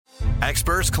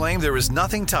Experts claim there is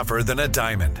nothing tougher than a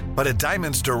diamond. But at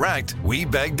Diamonds Direct, we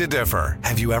beg to differ.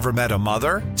 Have you ever met a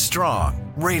mother?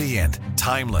 Strong, radiant,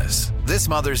 timeless. This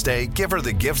Mother's Day, give her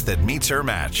the gift that meets her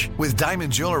match. With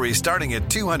diamond jewelry starting at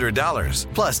 $200.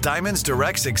 Plus Diamonds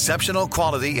Direct's exceptional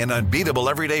quality and unbeatable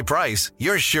everyday price,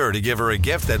 you're sure to give her a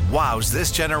gift that wows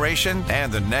this generation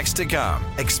and the next to come.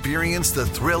 Experience the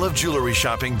thrill of jewelry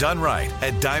shopping done right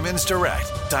at Diamonds Direct.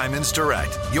 Diamonds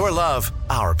Direct. Your love,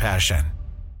 our passion.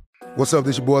 What's up,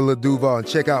 this your boy Lil Duval, and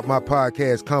check out my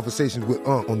podcast, Conversations with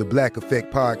Unc, on the Black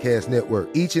Effect Podcast Network.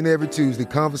 Each and every Tuesday,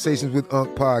 Conversations with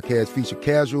Unc podcast feature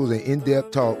casual and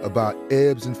in-depth talk about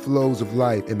ebbs and flows of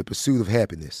life and the pursuit of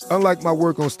happiness. Unlike my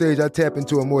work on stage, I tap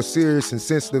into a more serious and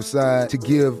sensitive side to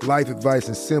give life advice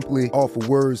and simply offer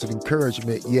words of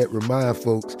encouragement, yet remind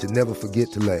folks to never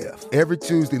forget to laugh. Every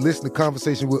Tuesday, listen to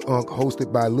Conversations with Unc,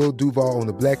 hosted by Lil Duval on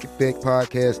the Black Effect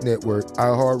Podcast Network,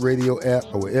 iHeartRadio app,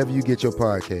 or wherever you get your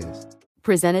podcasts.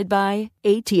 Presented by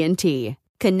AT&T.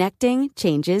 Connecting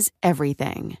changes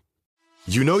everything.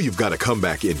 You know you've got a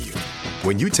comeback in you.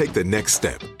 When you take the next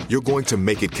step, you're going to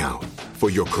make it count. For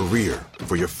your career,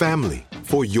 for your family,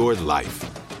 for your life.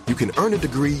 You can earn a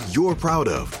degree you're proud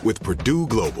of with Purdue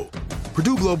Global.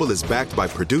 Purdue Global is backed by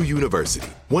Purdue University,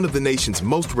 one of the nation's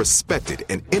most respected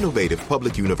and innovative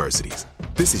public universities.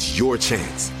 This is your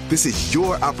chance. This is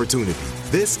your opportunity.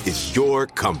 This is your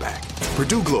comeback.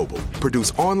 Purdue Global,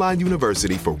 Purdue's online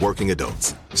university for working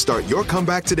adults. Start your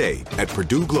comeback today at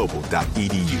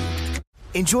purdueglobal.edu.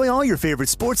 Enjoy all your favorite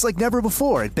sports like never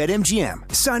before at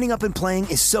BetMGM. Signing up and playing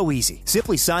is so easy.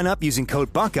 Simply sign up using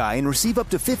code Buckeye and receive up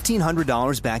to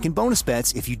 $1,500 back in bonus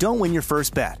bets if you don't win your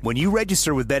first bet. When you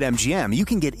register with BetMGM, you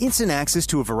can get instant access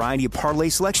to a variety of parlay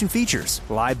selection features,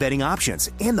 live betting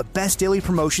options, and the best daily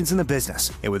promotions in the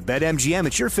business. And with BetMGM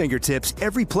at your fingertips,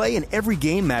 every play and every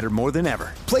game matter more than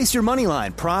ever. Place your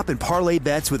moneyline, prop, and parlay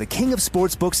bets with the king of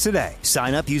sportsbooks today.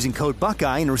 Sign up using code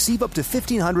Buckeye and receive up to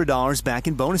 $1,500 back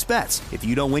in bonus bets if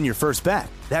you don't win your first bet.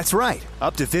 That's right,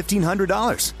 up to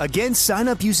 $1,500. Again, sign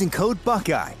up using code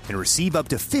Buckeye and receive up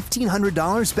to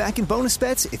 $1,500 back in bonus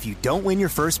bets if you don't win your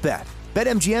first bet.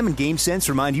 BetMGM and GameSense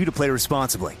remind you to play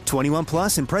responsibly. 21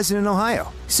 plus and present in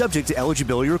Ohio. Subject to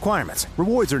eligibility requirements.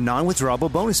 Rewards are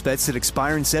non-withdrawable bonus bets that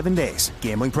expire in 7 days.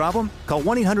 Gambling problem? Call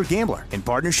 1-800-GAMBLER in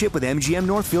partnership with MGM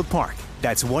Northfield Park.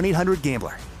 That's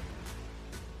 1-800-GAMBLER.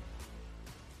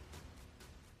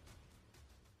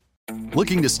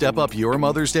 Looking to step up your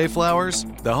Mother's Day flowers?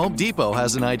 The Home Depot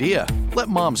has an idea. Let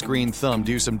Mom's green thumb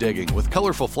do some digging with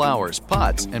colorful flowers,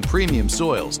 pots, and premium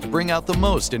soils to bring out the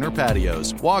most in her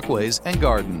patios, walkways, and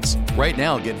gardens. Right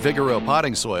now, get Vigoro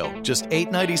potting soil, just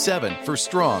 $8.97 for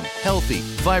strong, healthy,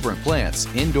 vibrant plants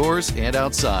indoors and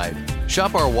outside.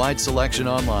 Shop our wide selection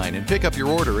online and pick up your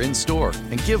order in-store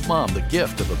and give Mom the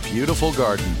gift of a beautiful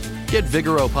garden. Get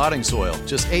Vigoro potting soil,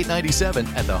 just $8.97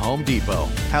 at the Home Depot.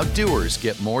 How doers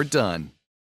get more done.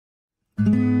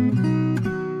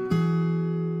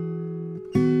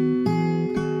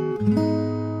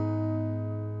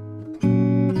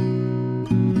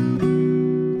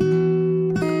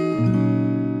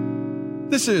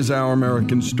 This is Our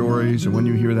American Stories, and when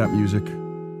you hear that music,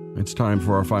 it's time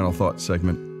for our final thought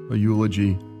segment, a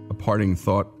eulogy, a parting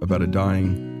thought about a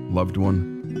dying loved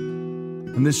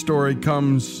one. And this story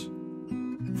comes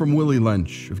from Willie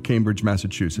Lench of Cambridge,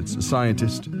 Massachusetts, a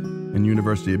scientist and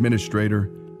university administrator.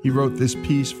 He wrote this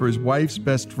piece for his wife's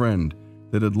best friend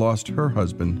that had lost her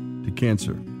husband to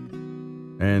cancer.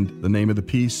 And the name of the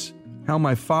piece, How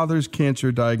My Father's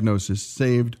Cancer Diagnosis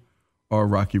Saved Our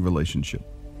Rocky Relationship.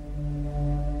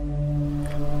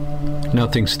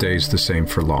 Nothing stays the same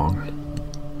for long.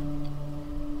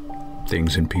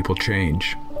 Things and people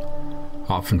change,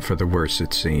 often for the worse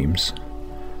it seems,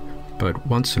 but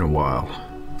once in a while,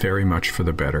 very much for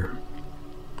the better.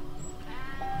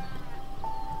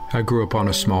 I grew up on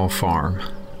a small farm,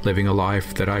 living a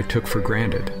life that I took for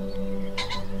granted.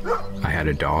 I had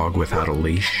a dog without a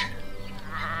leash,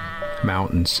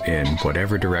 mountains in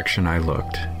whatever direction I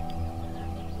looked,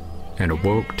 and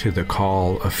awoke to the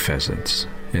call of pheasants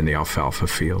in the alfalfa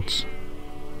fields.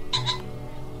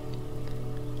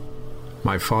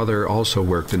 My father also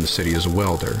worked in the city as a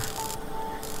welder.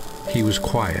 He was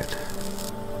quiet,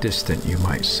 distant, you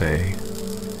might say.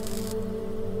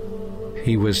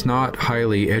 He was not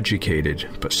highly educated,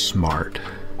 but smart,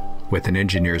 with an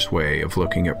engineer's way of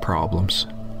looking at problems.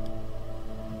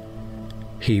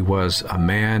 He was a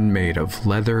man made of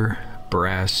leather,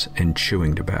 brass, and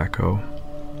chewing tobacco,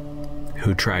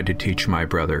 who tried to teach my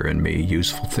brother and me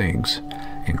useful things,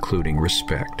 including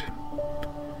respect.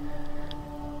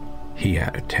 He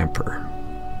had a temper.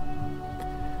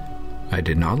 I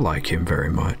did not like him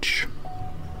very much.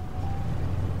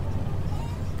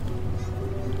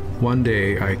 One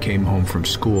day I came home from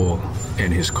school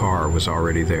and his car was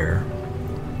already there.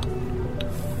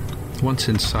 Once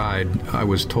inside, I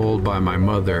was told by my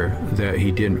mother that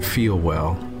he didn't feel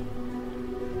well.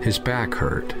 His back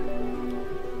hurt.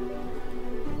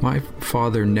 My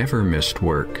father never missed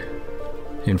work.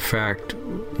 In fact,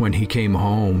 when he came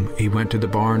home, he went to the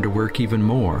barn to work even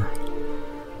more.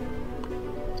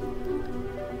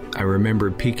 I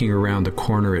remember peeking around the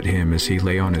corner at him as he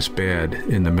lay on his bed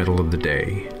in the middle of the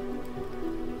day.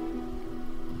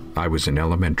 I was in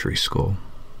elementary school.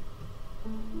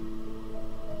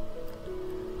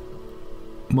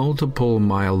 Multiple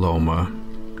myeloma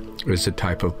is a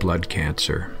type of blood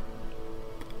cancer.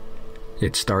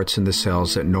 It starts in the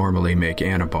cells that normally make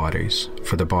antibodies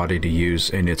for the body to use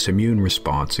in its immune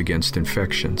response against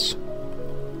infections.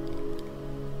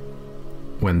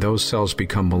 When those cells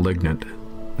become malignant,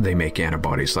 they make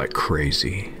antibodies like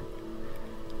crazy.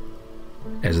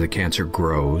 As the cancer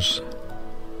grows,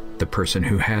 the person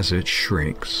who has it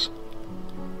shrinks.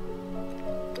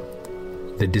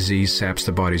 The disease saps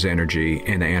the body's energy,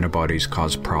 and the antibodies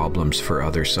cause problems for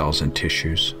other cells and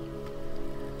tissues.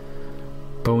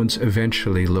 Bones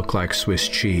eventually look like Swiss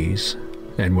cheese,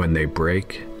 and when they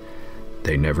break,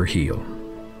 they never heal.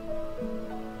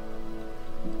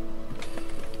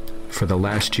 For the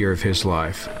last year of his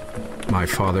life, my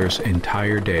father's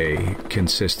entire day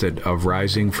consisted of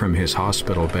rising from his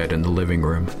hospital bed in the living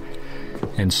room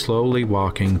and slowly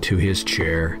walking to his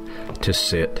chair to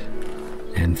sit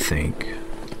and think.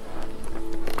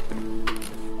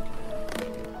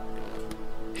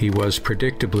 He was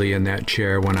predictably in that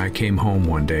chair when I came home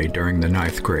one day during the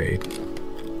 9th grade.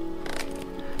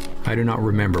 I do not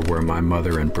remember where my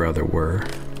mother and brother were,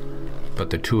 but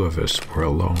the two of us were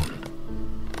alone.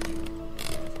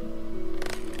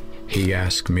 He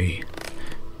asked me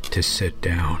to sit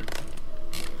down.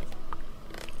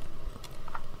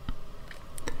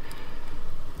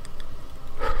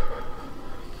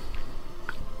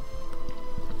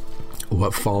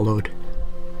 What followed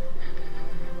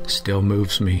still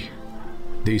moves me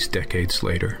these decades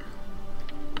later.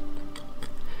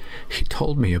 He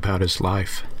told me about his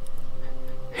life,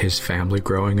 his family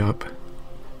growing up,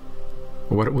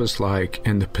 what it was like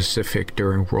in the Pacific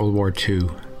during World War II,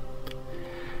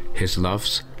 his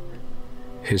loves,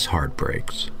 his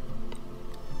heartbreaks.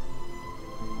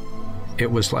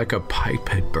 It was like a pipe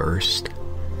had burst,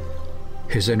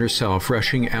 his inner self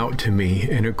rushing out to me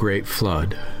in a great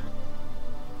flood.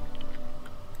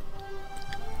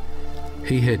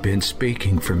 He had been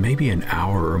speaking for maybe an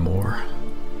hour or more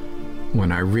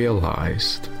when I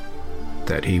realized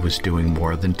that he was doing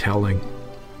more than telling.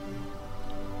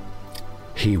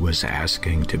 He was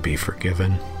asking to be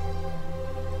forgiven.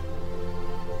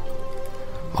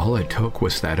 All it took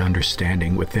was that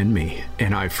understanding within me,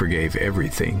 and I forgave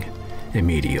everything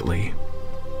immediately.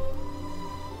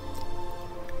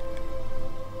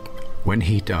 When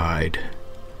he died,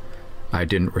 I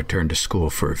didn't return to school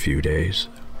for a few days.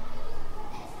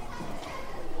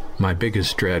 My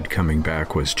biggest dread coming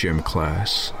back was gym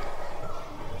class.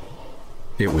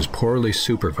 It was poorly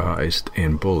supervised,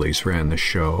 and bullies ran the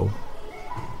show.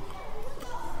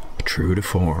 True to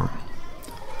form,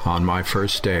 on my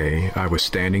first day, I was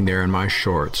standing there in my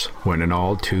shorts when an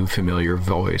all too familiar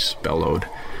voice bellowed,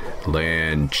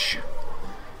 "Lynch."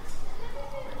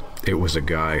 It was a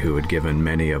guy who had given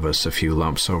many of us a few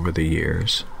lumps over the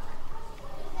years.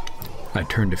 I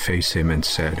turned to face him and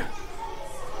said,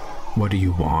 "What do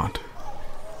you want?"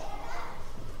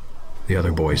 The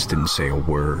other boys didn't say a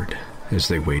word as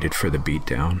they waited for the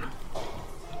beatdown.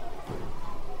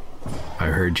 "I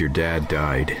heard your dad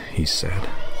died," he said.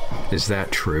 "Is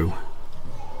that true?"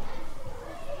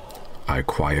 I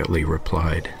quietly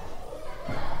replied,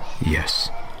 "Yes."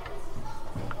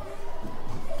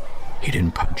 He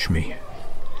didn't punch me.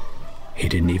 He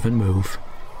didn't even move.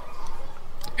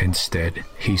 Instead,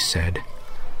 he said,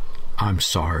 "I'm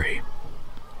sorry."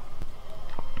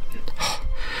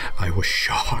 I was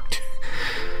shocked.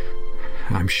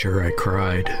 I'm sure I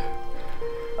cried.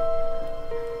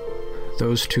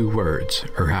 Those two words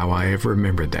are how I have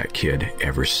remembered that kid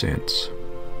ever since.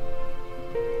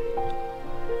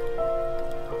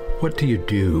 What do you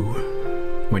do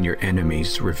when your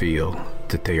enemies reveal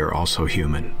that they are also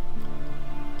human?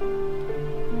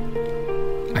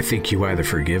 I think you either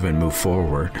forgive and move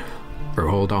forward, or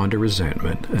hold on to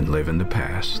resentment and live in the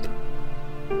past.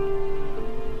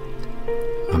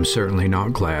 I'm certainly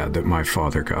not glad that my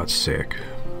father got sick,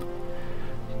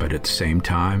 but at the same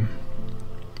time,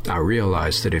 I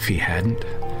realized that if he hadn't,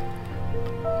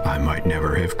 I might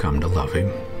never have come to love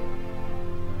him.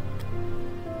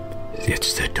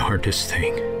 It's the darndest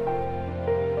thing.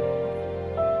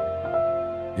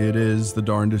 It is the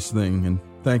darndest thing. And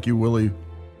thank you, Willie,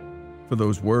 for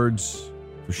those words,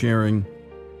 for sharing.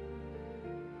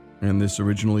 And this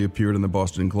originally appeared in the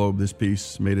Boston Globe. This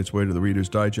piece made its way to the Reader's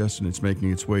Digest, and it's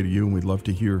making its way to you. And we'd love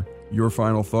to hear your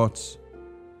final thoughts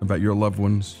about your loved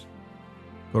ones.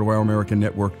 Go to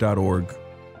ouramericannetwork.org.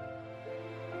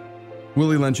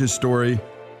 Willie Lynch's story,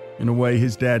 in a way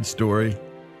his dad's story,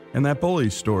 and that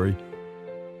bully's story,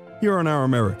 here on Our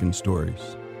American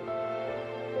Stories.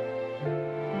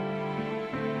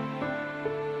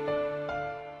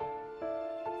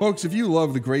 Folks, if you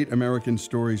love the great American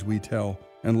stories we tell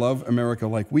and love America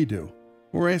like we do,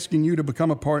 we're asking you to become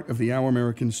a part of the Our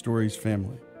American Stories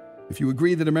family. If you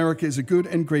agree that America is a good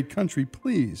and great country,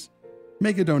 please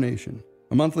make a donation.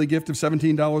 A monthly gift of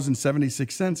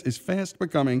 $17.76 is fast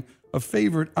becoming a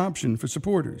favorite option for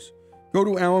supporters. Go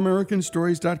to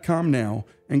OurAmericanStories.com now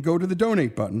and go to the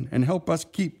donate button and help us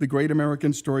keep the great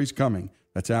American stories coming.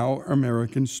 That's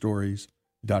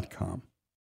OurAmericanStories.com.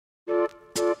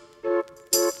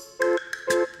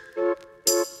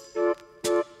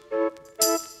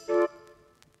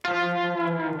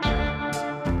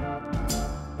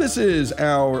 This is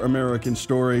Our American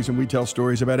Stories, and we tell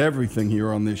stories about everything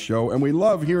here on this show, and we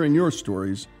love hearing your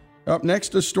stories. Up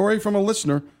next, a story from a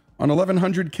listener on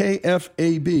 1100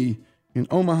 KFAB in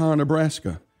Omaha,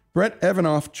 Nebraska. Brett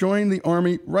Evanoff joined the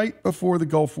Army right before the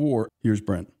Gulf War. Here's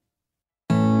Brent.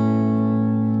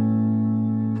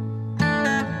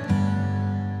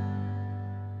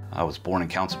 I was born in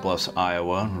Council Bluffs,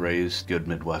 Iowa, raised good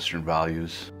Midwestern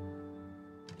values.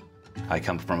 I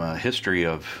come from a history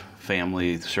of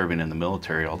family serving in the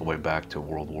military all the way back to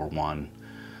World War I.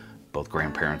 Both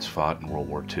grandparents fought in World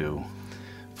War II.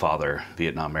 Father,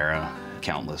 Vietnam era,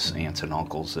 countless aunts and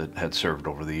uncles that had served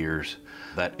over the years.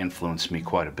 That influenced me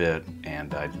quite a bit,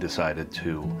 and I decided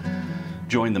to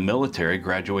join the military,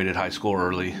 graduated high school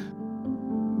early.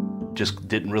 Just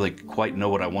didn't really quite know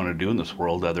what I wanted to do in this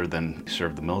world other than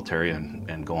serve the military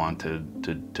and go on to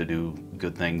do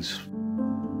good things.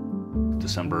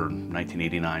 December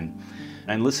 1989.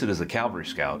 I enlisted as a Cavalry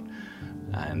Scout,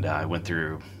 and I went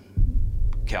through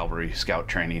Cavalry Scout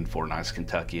training in Fort Knox,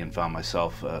 Kentucky, and found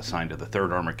myself assigned to the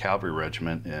 3rd Armored Cavalry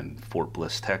Regiment in Fort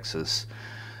Bliss, Texas,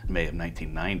 in May of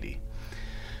 1990.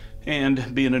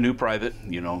 And being a new private,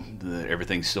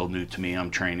 everything's still new to me.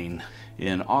 I'm training.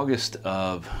 In August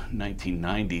of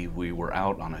 1990, we were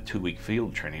out on a 2-week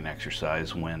field training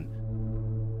exercise when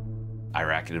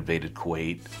Iraq had invaded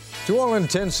Kuwait. To all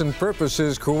intents and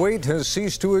purposes, Kuwait has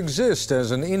ceased to exist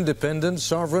as an independent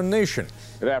sovereign nation.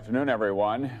 Good afternoon,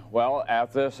 everyone. Well,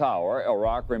 at this hour,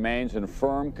 Iraq remains in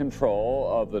firm control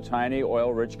of the tiny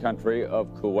oil-rich country of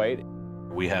Kuwait.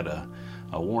 We had a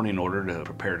warning order to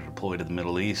prepare to deploy to the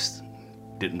Middle East.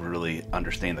 Didn't really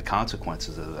understand the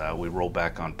consequences of that. We roll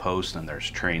back on post and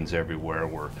there's trains everywhere.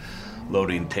 We're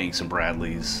loading tanks and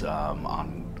Bradleys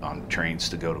on trains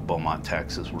to go to Beaumont,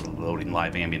 Texas. We're loading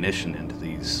live ammunition into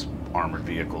these armored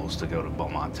vehicles to go to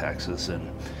Beaumont, Texas.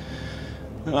 And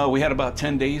we had about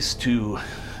 10 days to,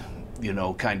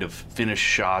 kind of finish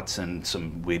shots,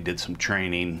 and we did some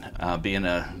training. Being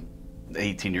a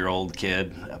 18-year-old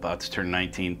kid, about to turn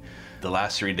 19, the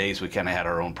last 3 days we kind of had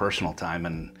our own personal time.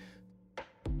 And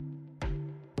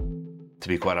to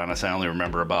be quite honest, I only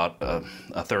remember about a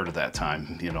third of that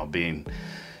time, being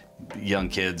young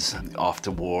kids off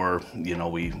to war.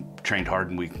 We trained hard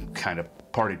and we kind of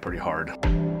partied pretty hard.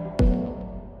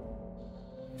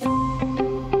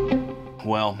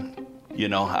 Well,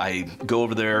 I go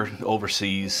over there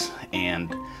overseas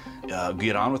and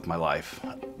get on with my life.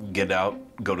 Get out,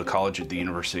 go to college at the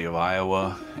University of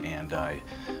Iowa, and I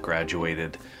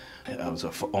graduated. I was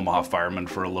an Omaha fireman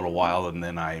for a little while, and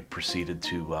then I proceeded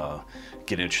to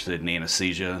get interested in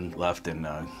anesthesia and left and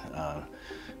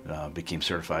became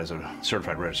certified as a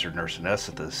certified registered nurse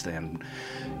anesthetist, and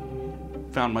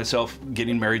found myself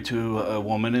getting married to a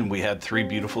woman, and we had 3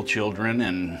 beautiful children.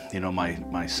 And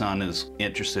my son is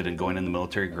interested in going in the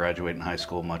military, graduating high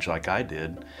school much like I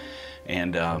did,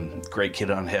 and great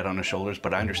kid on head on his shoulders,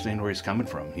 but I understand where he's coming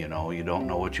from. You don't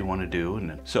know what you want to do,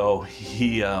 and so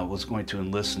he was going to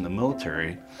enlist in the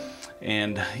military.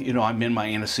 And I'm in my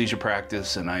anesthesia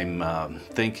practice, and I'm I'm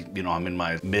in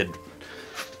my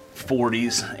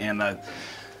mid-40s, and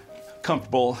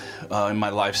comfortable in my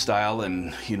lifestyle,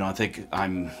 and I think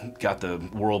I'm got the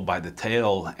world by the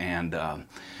tail, and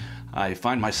I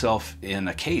find myself in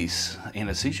a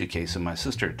anesthesia case, and my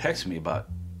sister texted me about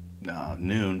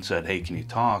noon, said, "Hey, can you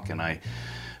talk?" And I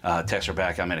text her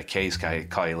back, "I'm in a case, can I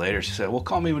call you later?" She said, "Well,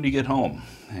 call me when you get home."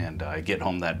 And I get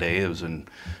home that day. It was in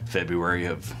February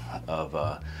of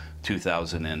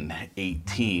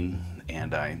 2018,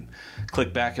 And I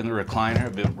clicked back in the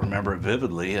recliner, I remember it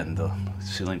vividly, and the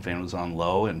ceiling fan was on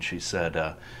low, and she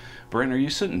said, Brent, are you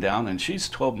sitting down? And she's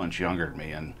 12 months younger than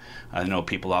me, and I know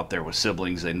people out there with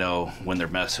siblings, they know when they're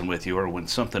messing with you or when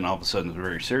something all of a sudden is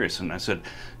very serious. And I said,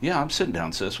 yeah, I'm sitting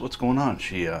down, sis. What's going on?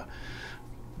 She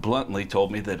bluntly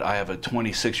told me that I have a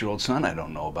 26-year-old son I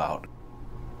don't know about.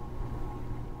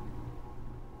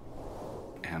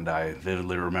 And I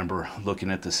vividly remember looking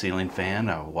at the ceiling fan.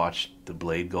 I watched the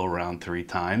blade go around 3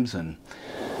 times, and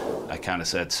I kind of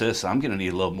said, sis, I'm going to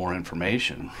need a little more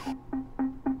information.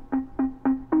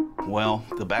 Well,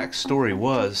 the backstory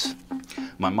was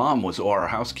my mom was OR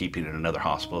housekeeping at another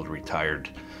hospital, retired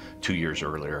 2 years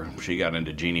earlier. She got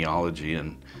into genealogy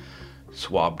and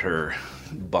swabbed her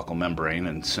buccal membrane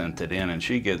and sent it in, and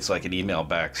she gets like an email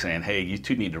back saying, hey, you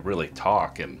two need to really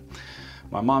talk. And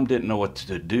my mom didn't know what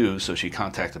to do, so she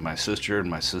contacted my sister, and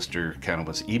my sister kind of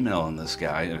was emailing this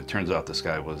guy, and it turns out this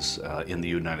guy was in the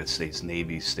United States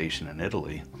Navy stationed in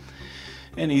Italy.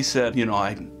 And he said,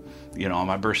 on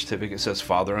my birth certificate it says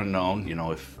father unknown.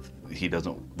 If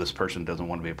this person doesn't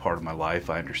want to be a part of my life,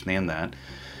 I understand that.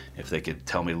 If they could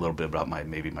tell me a little bit about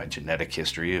maybe my genetic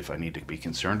history, if I need to be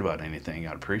concerned about anything,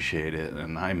 I'd appreciate it.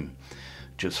 And I'm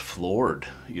just floored.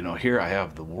 Here I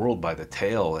have the world by the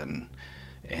tail, and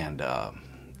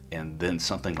then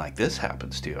something like this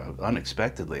happens to you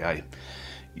unexpectedly.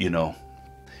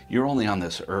 You're only on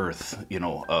this earth,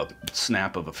 a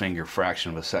snap of a finger,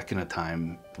 fraction of a second at a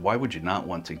time. Why would you not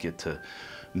want to get to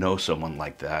know someone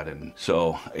like that? And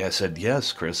so I said,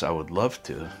 yes, Chris, I would love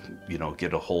to,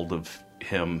 get a hold of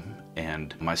him.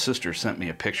 And my sister sent me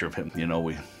a picture of him.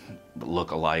 We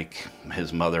look alike.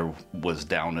 His mother was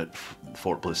down at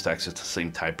Fort Bliss, Texas, the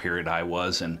same time period I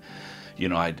was. And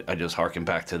I just harken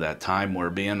back to that time where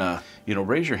being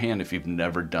raise your hand if you've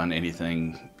never done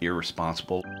anything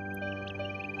irresponsible.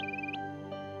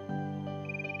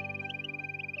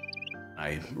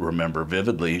 I remember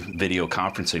vividly video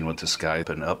conferencing with this guy,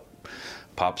 and up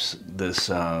pops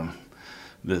this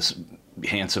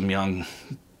handsome young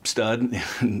stud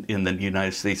in the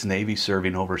United States Navy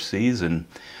serving overseas, and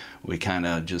we kind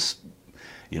of just,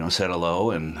 said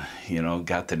hello and,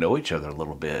 got to know each other a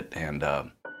little bit. And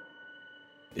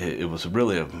it was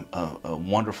really a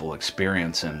wonderful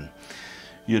experience. And,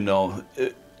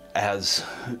 as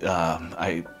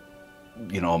a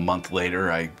month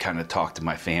later, I kind of talked to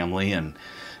my family and,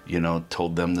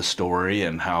 told them the story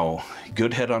and how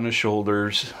good head on his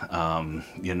shoulders,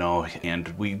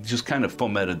 and we just kind of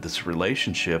fomented this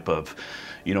relationship of,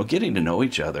 getting to know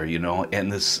each other,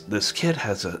 and this kid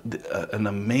has an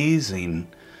amazing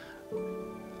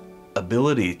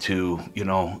ability to,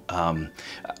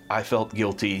 I felt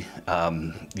guilty,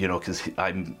 because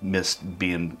I missed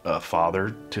being a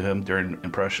father to him during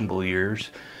impressionable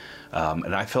years.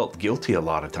 And I felt guilty a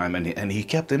lot of time, and he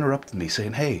kept interrupting me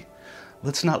saying, hey,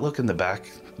 let's not look in the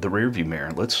rearview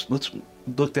mirror. Let's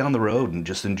look down the road and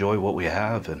just enjoy what we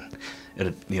have. And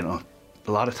it,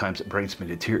 a lot of times it brings me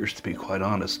to tears, to be quite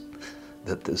honest,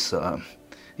 that this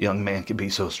young man can be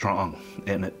so strong.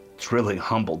 And it's really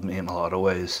humbled me in a lot of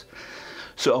ways.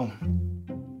 So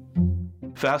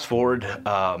fast forward,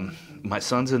 my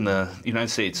son's in the United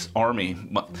States Army.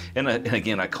 And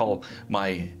again, I call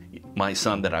my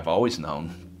son that I've always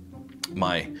known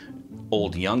my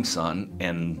old young son,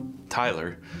 and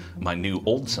Tyler, my new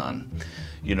old son.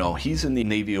 He's in the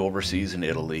Navy overseas in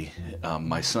Italy.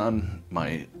 My son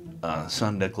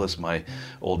Nicholas, my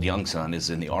old young son, is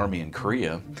in the Army in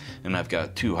Korea, and I've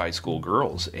got 2 high school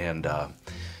girls. And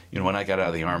when I got out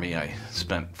of the Army, I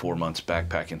spent 4 months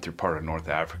backpacking through part of North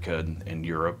Africa and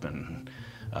Europe, and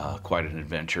quite an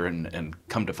adventure. And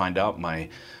come to find out, my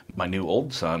new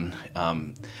old son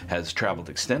has traveled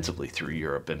extensively through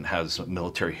Europe and has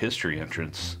military history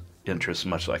interests,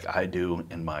 much like I do,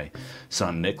 and my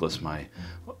son Nicholas, my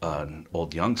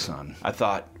old young son. I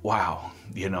thought, wow,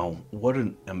 what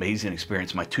an amazing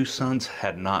experience. My 2 sons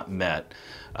had not met.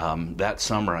 That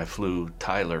summer I flew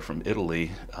Tyler from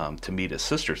Italy to meet his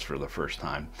sisters for the first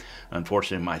time.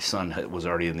 Unfortunately, my son was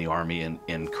already in the Army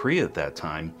in Korea at that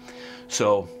time.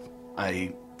 So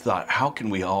I thought, how can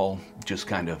we all just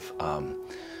kind of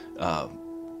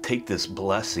take this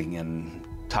blessing and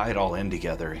tie it all in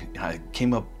together? I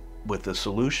came up with a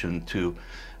solution to,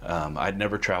 I'd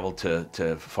never traveled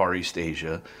to Far East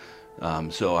Asia,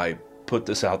 so I put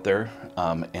this out there,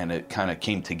 and it kind of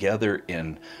came together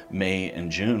in May and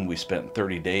June. We spent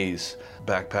 30 days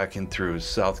backpacking through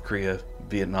South Korea,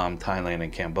 Vietnam, Thailand,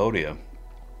 and Cambodia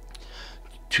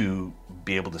to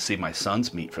be able to see my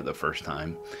sons meet for the first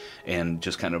time, and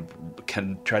just kind of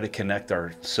try to connect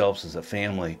ourselves as a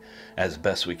family as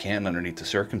best we can underneath the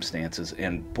circumstances.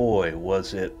 And boy,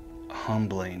 was it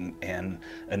humbling and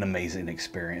an amazing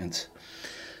experience.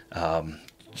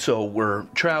 So we're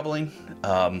traveling,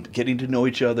 getting to know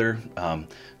each other.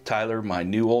 Tyler, my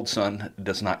new old son,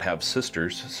 does not have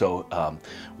sisters, so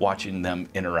watching them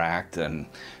interact, and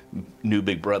new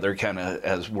big brother, kind of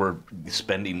as we're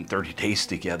spending 30 days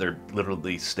together,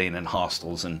 literally staying in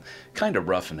hostels and kind of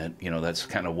roughing it. You know, that's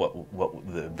kind of what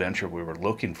the adventure we were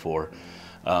looking for.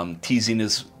 Teasing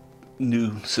his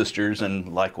new sisters,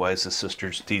 and likewise the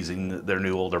sisters teasing their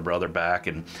new older brother back,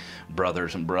 and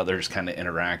brothers kind of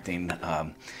interacting.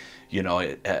 You know,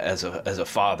 as a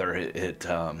father, it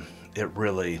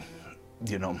really,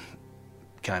 you know,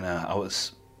 kind of, I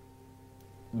was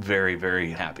very,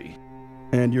 very happy.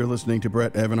 And you're listening to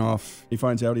Brett Evanoff. He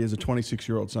finds out he has a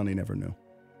 26-year-old son he never knew.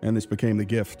 And this became the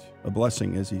gift, a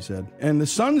blessing, as he said. And the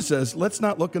son says, let's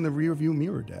not look in the rearview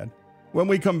mirror, Dad. When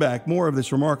we come back, more of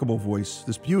this remarkable voice,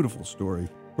 this beautiful story,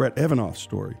 Brett Evanoff's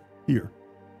story, here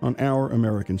on Our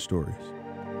American Stories.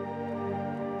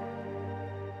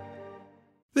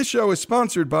 This show is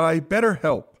sponsored by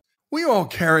BetterHelp. We all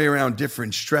carry around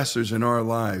different stressors in our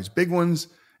lives, big ones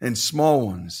and small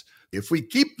ones. If we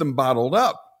keep them bottled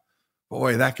up,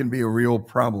 boy, that can be a real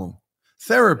problem.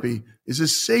 Therapy is a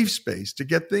safe space to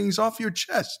get things off your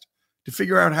chest, to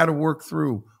figure out how to work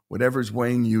through whatever's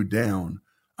weighing you down.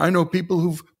 I know people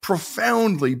who've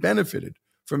profoundly benefited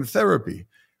from therapy,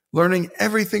 learning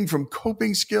everything from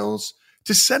coping skills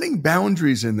to setting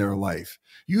boundaries in their life.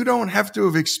 You don't have to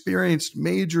have experienced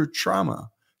major trauma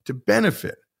to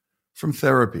benefit from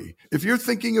therapy. If you're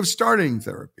thinking of starting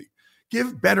therapy,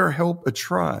 give BetterHelp a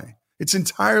try. It's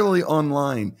entirely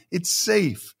online. It's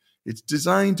safe. It's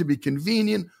designed to be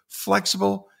convenient,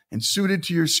 flexible, and suited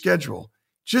to your schedule.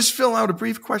 Just fill out a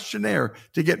brief questionnaire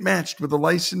to get matched with a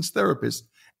licensed therapist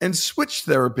and switch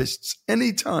therapists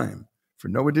anytime for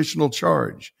no additional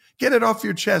charge. Get it off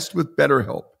your chest with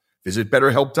BetterHelp. Visit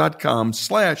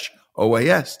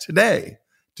BetterHelp.com/OAS today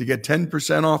to get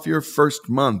 10% off your first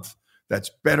month.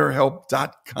 That's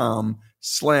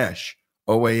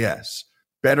BetterHelp.com/OAS.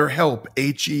 BetterHelp,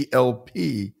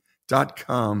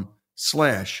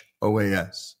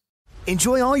 HELP.com/OAS.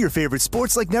 Enjoy all your favorite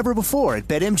sports like never before at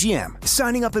BetMGM.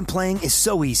 Signing up and playing is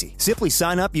so easy. Simply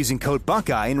sign up using code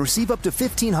Buckeye and receive up to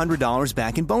 $1,500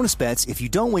 back in bonus bets if you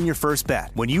don't win your first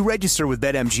bet. When you register with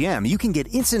BetMGM, you can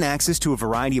get instant access to a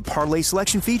variety of parlay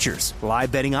selection features,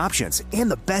 live betting options,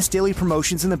 and the best daily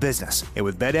promotions in the business. And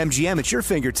with BetMGM at your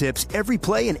fingertips, every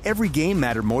play and every game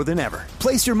matter more than ever.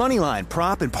 Place your moneyline,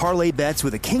 prop, and parlay bets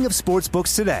with the king of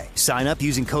sportsbooks today. Sign up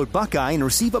using code Buckeye and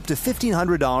receive up to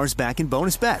 $1,500 back in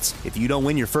bonus bets if you don't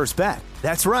win your first bet.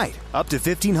 That's right, up to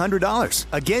 $1,500.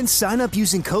 Again, sign up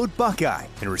using code Buckeye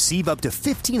and receive up to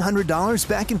 $1,500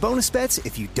 back in bonus bets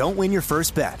if you don't win your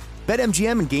first bet.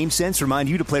 BetMGM and GameSense remind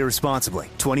you to play responsibly.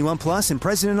 21 plus and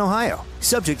present in Ohio.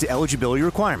 Subject to eligibility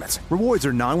requirements. Rewards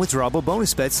are non-withdrawable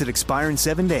bonus bets that expire in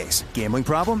 7 days. Gambling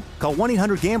problem? Call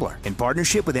 1-800-GAMBLER in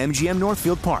partnership with MGM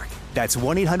Northfield Park. That's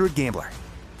 1-800-GAMBLER.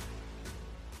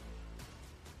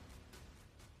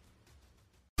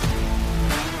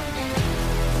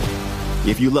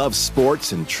 If you love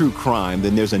sports and true crime,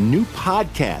 then there's a new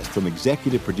podcast from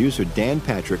executive producer Dan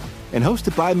Patrick and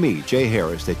hosted by me, Jay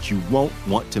Harris, that you won't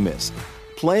want to miss.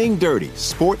 Playing Dirty: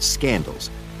 Sports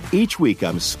Scandals. Each week,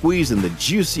 I'm squeezing the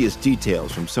juiciest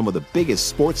details from some of the biggest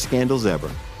sports scandals ever.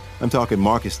 I'm talking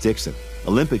Marcus Dixon,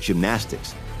 Olympic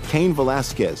gymnastics, Cain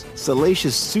Velasquez,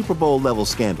 salacious Super Bowl-level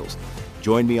scandals.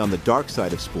 Join me on the dark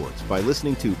side of sports by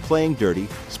listening to Playing Dirty: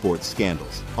 Sports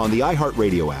Scandals on the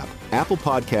iHeartRadio app, Apple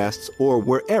Podcasts, or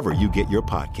wherever you get your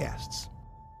podcasts.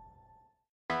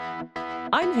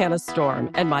 I'm Hannah Storm,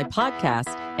 and my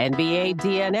podcast, NBA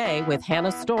DNA with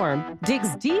Hannah Storm,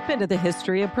 digs deep into the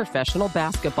history of professional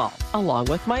basketball, along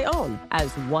with my own,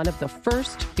 as one of the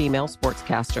first female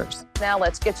sportscasters. Now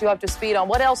let's get you up to speed on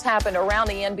what else happened around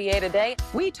the NBA today.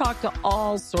 We talked to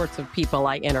all sorts of people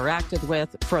I interacted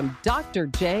with, from Dr.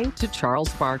 J to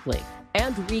Charles Barkley,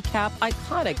 and recap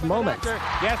iconic moments.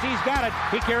 Yes, he's got it.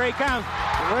 Here he comes.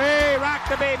 Way rock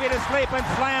the baby to sleep and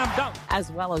slam dunk.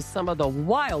 As well as some of the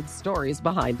wild stories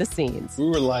behind the scenes. We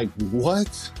were like,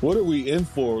 what? What are we in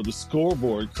for? The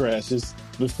scoreboard crashes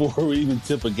before we even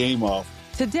tip a game off.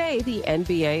 Today, the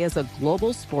NBA is a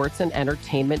global sports and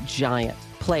entertainment giant.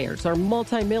 Players are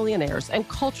multimillionaires and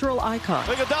cultural icons.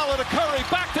 Iguodala to Curry,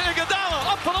 back to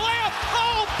Iguodala, up for the layup.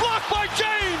 Oh, blocked by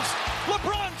James.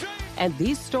 LeBron James. And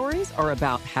these stories are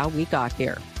about how we got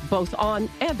here, both on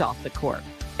and off the court.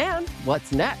 And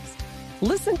what's next?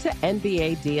 Listen to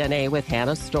NBA DNA with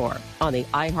Hannah Storm on the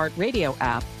iHeartRadio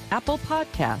app, Apple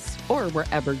Podcasts, or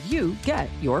wherever you get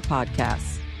your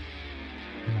podcasts.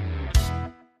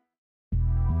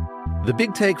 The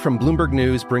Big Take from Bloomberg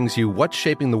News brings you what's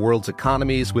shaping the world's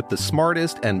economies with the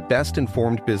smartest and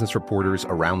best-informed business reporters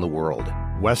around the world.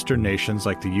 Western nations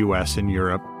like the U.S. and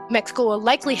Europe. Mexico will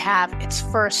likely have its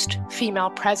first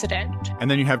female president. And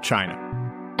then you have China.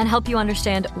 And help you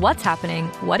understand what's happening,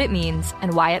 what it means,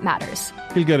 and why it matters.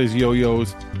 He'll get his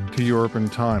yo-yos to Europe in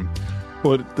time.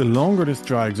 But the longer this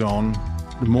drags on,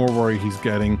 the more worry he's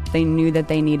getting. They knew that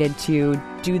they needed to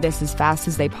do this as fast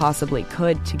as they possibly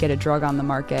could to get a drug on the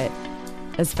market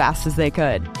as fast as they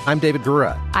could. I'm David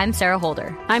Gura. I'm Sarah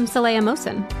Holder. I'm Saleha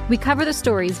Mohsen. We cover the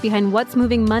stories behind what's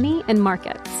moving money and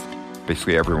markets.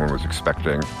 Basically, everyone was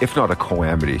expecting, if not a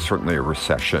calamity, certainly a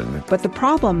recession. But the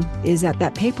problem is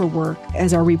that paperwork,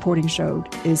 as our reporting showed,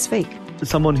 is fake. As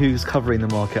someone who's covering the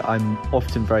market, I'm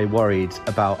often very worried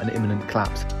about an imminent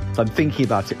collapse. So I'm thinking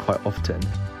about it quite often.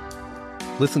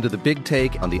 Listen to The Big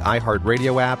Take on the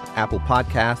iHeartRadio app, Apple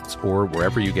Podcasts, or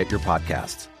wherever you get your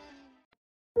podcasts.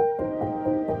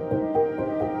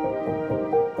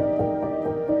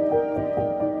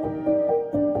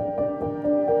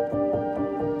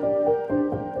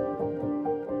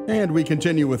 And we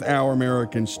continue with Our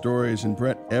American Stories and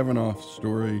Brett Evanoff's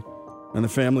story. And the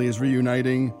family is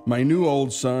reuniting my new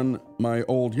old son, my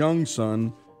old young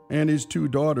son, and his two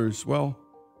daughters, well,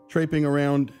 traipsing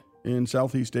around in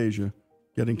Southeast Asia,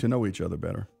 getting to know each other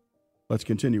better. Let's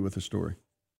continue with the story.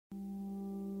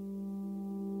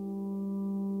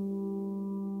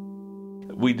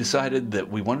 We decided that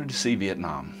we wanted to see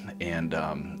Vietnam. And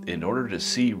in order to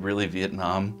see really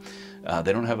Vietnam,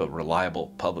 they don't have a reliable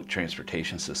public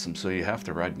transportation system, so you have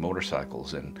to ride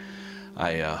motorcycles. And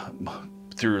I,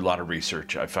 through a lot of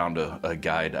research, I found a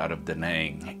guide out of Da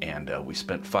Nang, and we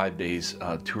spent 5 days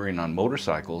touring on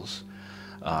motorcycles.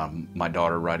 My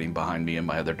daughter riding behind me and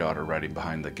my other daughter riding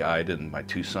behind the guide, and my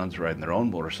two sons riding their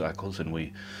own motorcycles. And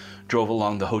we drove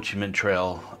along the Ho Chi Minh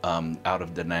Trail out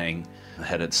of Da Nang,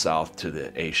 headed south to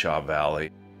the A Shau Valley.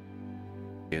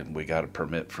 And we got a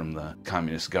permit from the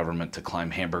communist government to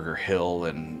climb Hamburger Hill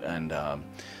and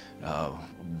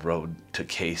rode to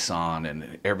Khe Sanh.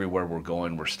 And everywhere we're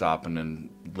going, we're stopping in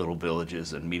little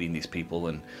villages and meeting these people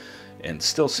and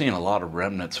still seeing a lot of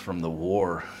remnants from the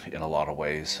war in a lot of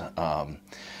ways.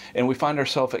 And we find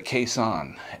ourselves at Khe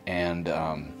Sanh. And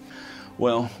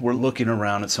well, we're looking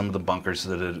around at some of the bunkers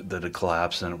that had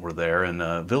collapsed and were there. And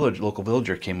a local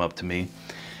villager came up to me,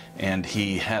 and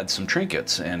he had some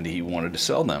trinkets and he wanted to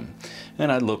sell them.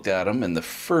 And I looked at them, and the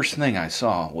first thing I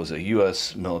saw was a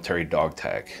U.S. military dog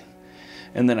tag.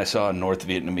 And then I saw a rusted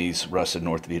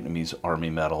North Vietnamese Army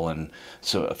medal and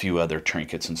so a few other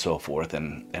trinkets and so forth.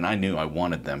 And I knew I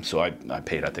wanted them, so I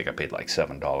think I paid like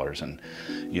 $7. And,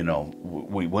 you know,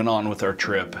 we went on with our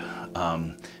trip,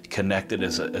 connected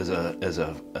as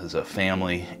a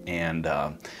family, and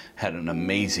had an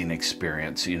amazing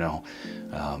experience. You know,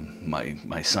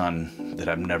 my son that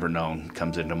I've never known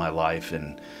comes into my life,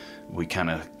 and we kind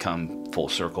of come full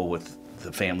circle with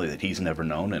the family that he's never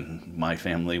known, and my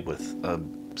family with a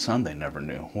son they never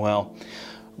knew. Well,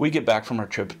 we get back from our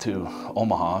trip to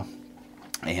Omaha,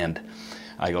 and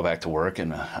I go back to work,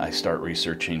 and I start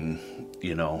researching,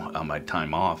 you know, on my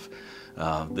time off,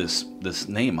 this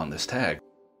name on this tag.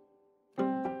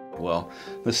 Well,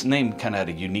 this name kind of had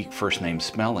a unique first name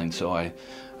spelling, so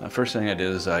first thing I did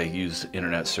is I used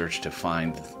internet search to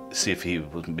see if he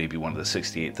was maybe one of the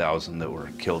 68,000 that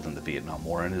were killed in the Vietnam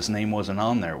War, and his name wasn't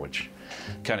on there, which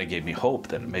kind of gave me hope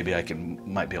that maybe I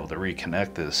might be able to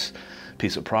reconnect this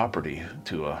piece of property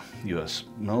to a U.S.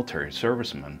 military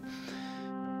serviceman.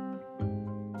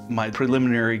 My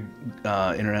preliminary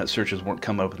internet searches weren't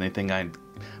coming up with anything.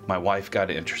 My wife got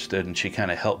interested, and she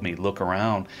kind of helped me look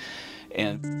around.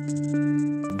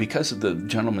 And because of the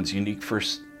gentleman's unique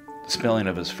first spelling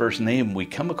of his first name, we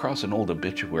come across an old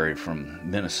obituary from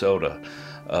Minnesota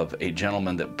of a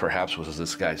gentleman that perhaps was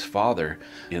this guy's father.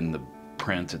 In the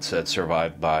print, it said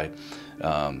survived by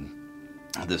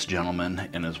this gentleman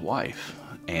and his wife.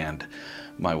 And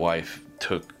my wife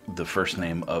took the first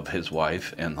name of his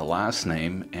wife and the last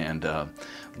name and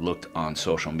looked on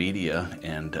social media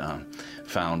and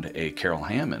found a Carol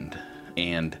Hammond.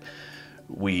 And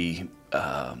we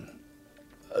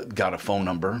got a phone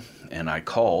number, and I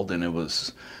called, and it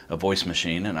was a voice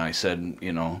machine, and I said,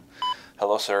 you know,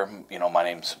 hello, sir. You know, my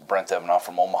name's Brent Evanoff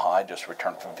from Omaha. I just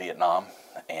returned from Vietnam,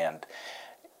 and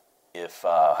if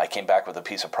I came back with a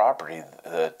piece of property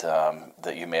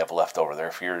that you may have left over there,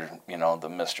 if you're, you know, the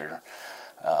Mr.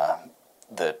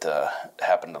 That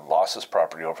happened to lost his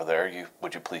property over there,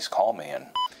 would you please call me? And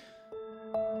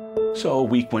so a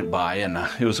week went by, and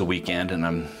it was a weekend, and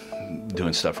I'm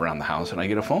doing stuff around the house, and I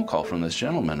get a phone call from this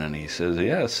gentleman, and he says,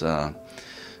 yes,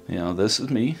 this is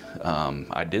me.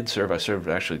 I did serve. I served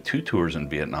actually 2 tours in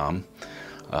Vietnam.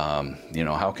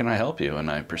 How can I help you? And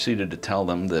I proceeded to tell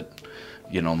them that,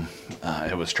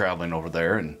 I was traveling over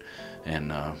there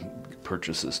and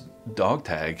purchased this dog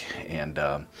tag. And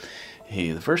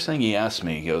the first thing he asked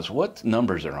me, he goes, what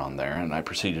numbers are on there? And I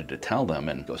proceeded to tell them,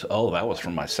 and he goes, oh, that was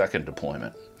from my second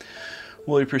deployment.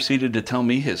 Well, he proceeded to tell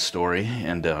me his story,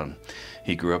 and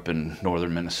he grew up in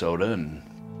northern Minnesota and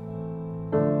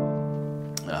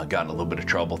got in a little bit of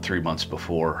trouble 3 months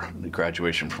before the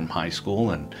graduation from high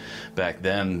school. And back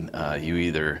then, you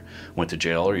either went to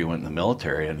jail or you went in the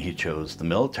military, and he chose the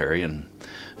military and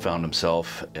found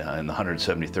himself in the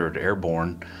 173rd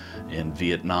Airborne in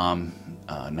Vietnam,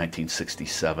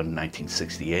 1967,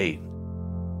 1968.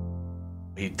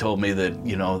 He told me that,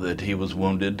 that he was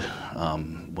wounded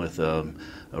with a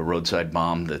roadside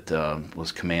bomb that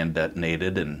was command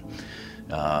detonated, and,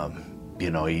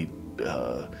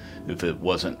 if it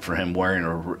wasn't for him wearing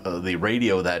the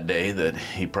radio that day, that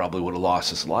he probably would have lost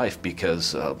his life,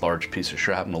 because a large piece of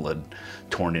shrapnel had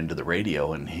torn into the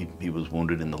radio, and he was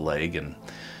wounded in the leg and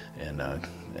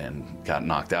got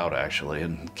knocked out, actually,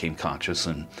 and came conscious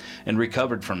and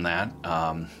recovered from that,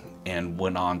 and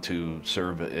went on to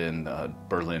serve in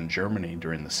Berlin, Germany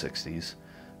during the 60s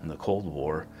in the Cold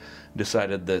War.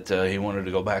 Decided that he wanted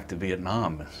to go back to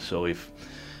Vietnam, so he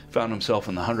found himself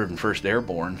in the 101st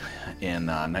Airborne in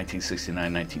 1969,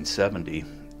 1970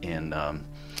 in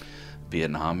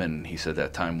Vietnam, and he said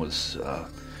that time was, a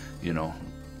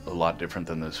lot different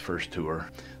than this first tour.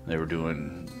 They were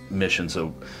doing missions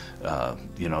of,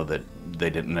 that they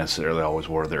didn't necessarily always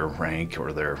wear their rank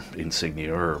or their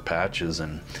insignia or patches,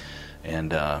 and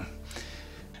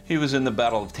he was in the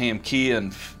Battle of Tam Kỳ,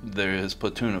 and his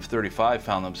platoon of 35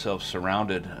 found themselves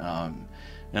surrounded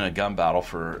in a gun battle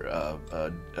for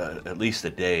at least a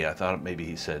day. I thought maybe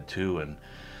he said 2.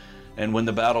 And when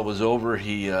the battle was over,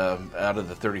 he, out of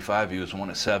the 35, he was one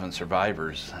of 7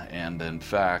 survivors. And in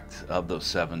fact, of those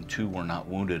 7, 2 were not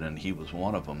wounded, and he was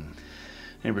one of them.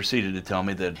 He proceeded to tell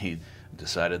me that he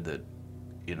decided that,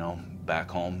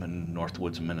 back home in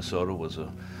Northwoods, Minnesota was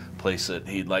a place that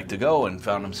he'd like to go, and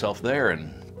found himself there.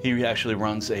 And he actually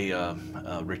runs a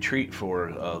retreat for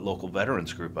a local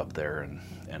veterans group up there,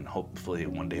 and hopefully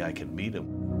one day I can meet him.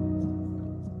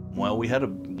 Well, we had a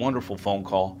wonderful phone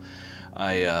call.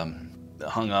 I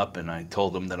hung up, and I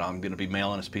told him that I'm going to be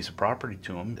mailing this piece of property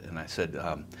to him. And I said,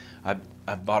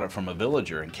 I bought it from a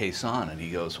villager in Khe Sanh. And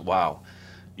he goes, wow,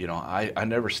 I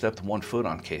never stepped 1 foot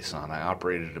on Khe Sanh. I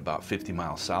operated about 50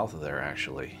 miles south of there,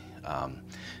 actually.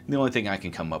 The only thing I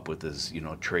can come up with is,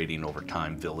 trading over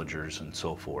time, villagers and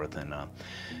so forth.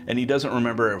 And he doesn't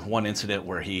remember one incident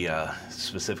where he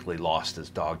specifically lost his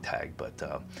dog tag,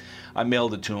 but I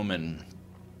mailed it to him, and,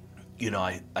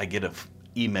 I get an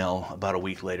email about a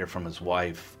week later from his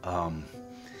wife, and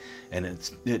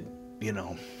his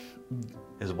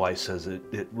wife says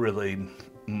it really,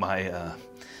 my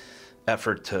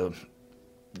effort to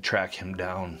track him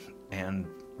down and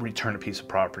return a piece of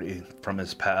property from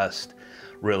his past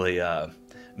really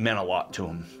meant a lot to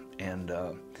him. And,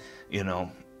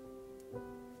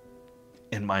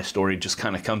 and my story just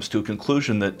kind of comes to a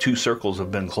conclusion that 2 circles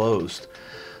have been closed.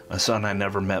 A son I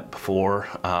never met before,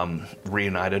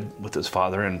 reunited with his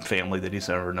father and family that he's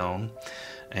never known,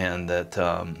 and that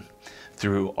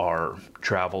through our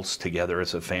travels together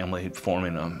as a family,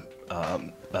 forming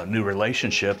a new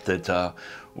relationship, that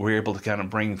we're able to kind of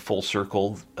bring full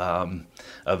circle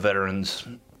a veteran's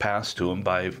past to him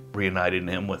by reuniting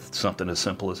him with something as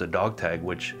simple as a dog tag,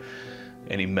 which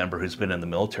any member who's been in the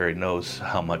military knows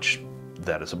how much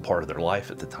that is a part of their life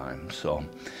at the time. So,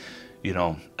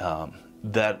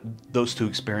 that those 2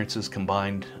 experiences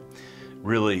combined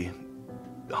really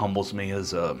humbles me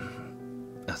as a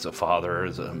father,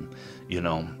 as a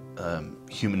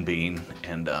human being,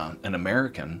 and an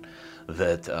American.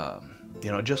 That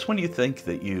just when you think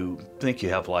that you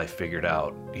have life figured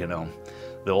out,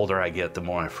 the older I get, the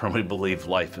more I firmly believe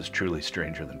life is truly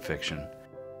stranger than fiction.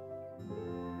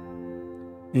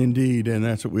 Indeed, and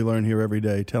that's what we learn here every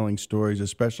day, telling stories,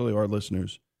 especially our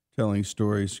listeners, telling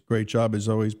stories. Great job, as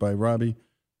always, by Robbie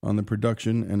on the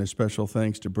production, and a special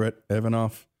thanks to Brett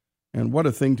Evanoff. And what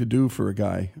a thing to do for a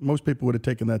guy. Most people would have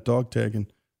taken that dog tag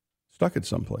and stuck it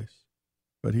someplace.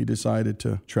 But he decided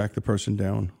to track the person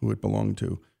down who it belonged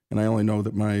to. And I only know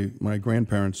that my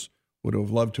grandparents would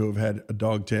have loved to have had a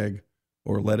dog tag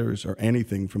or letters or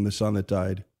anything from the son that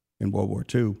died in World War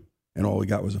II, and all we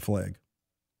got was a flag.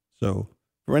 So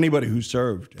for anybody who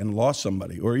served and lost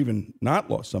somebody, or even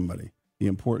not lost somebody, the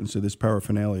importance of this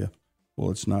paraphernalia, well,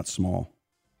 it's not small.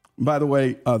 By the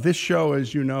way, this show,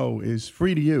 as you know, is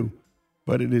free to you,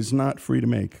 but it is not free to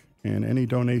make. and any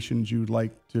donations you'd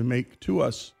like to make to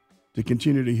us to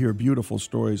continue to hear beautiful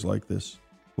stories like this,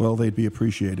 well, they'd be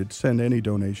appreciated. Send any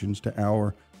donations to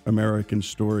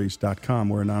OurAmericanStories.com.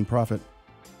 We're a nonprofit,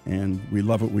 and we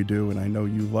love what we do, and I know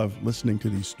you love listening to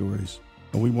these stories,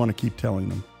 and we want to keep telling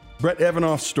them. Brett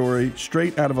Evanoff's story,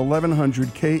 straight out of 1100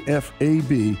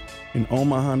 KFAB in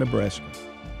Omaha, Nebraska,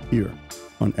 here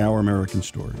on Our American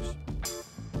Stories.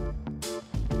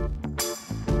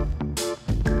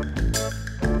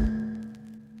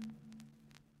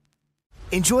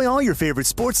 Enjoy all your favorite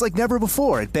sports like never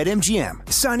before at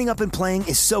BetMGM. Signing up and playing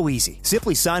is so easy.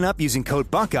 Simply sign up using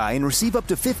code Buckeye and receive up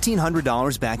to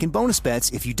 $1,500 back in bonus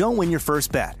bets if you don't win your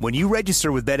first bet. When you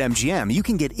register with BetMGM, you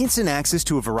can get instant access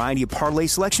to a variety of parlay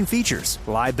selection features,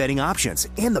 live betting options,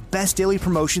 and the best daily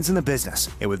promotions in the business.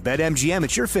 And with BetMGM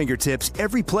at your fingertips,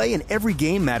 every play and every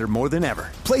game matter more than ever.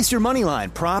 Place your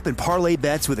moneyline, prop, and parlay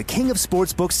bets with the king of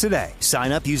sportsbooks today.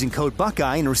 Sign up using code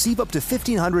Buckeye and receive up to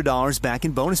 $1,500 back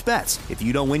in bonus bets if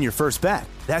you don't win your first bet.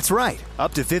 That's right,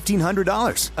 up to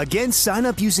 $1,500. Again, sign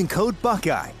up using code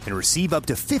Buckeye and receive up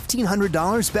to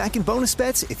 $1,500 back in bonus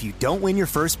bets if you don't win your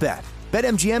first bet.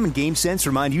 BetMGM and GameSense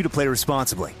remind you to play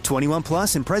responsibly. 21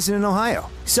 plus and present in Ohio.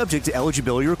 Subject to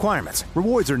eligibility requirements.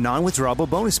 Rewards are non-withdrawable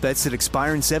bonus bets that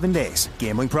expire in 7 days.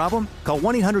 Gambling problem? Call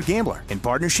 1-800-GAMBLER in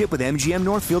partnership with MGM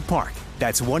Northfield Park.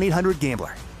 That's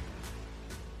 1-800-GAMBLER.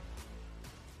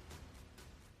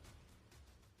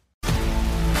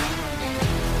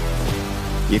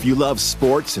 If you love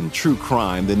sports and true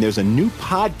crime, then there's a new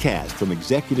podcast from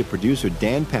executive producer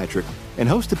Dan Patrick and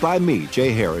hosted by me,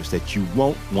 Jay Harris, that you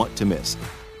won't want to miss.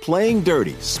 Playing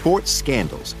Dirty: Sports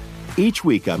Scandals. Each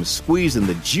week, I'm squeezing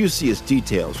the juiciest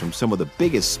details from some of the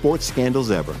biggest sports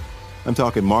scandals ever. I'm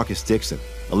talking Marcus Dixon,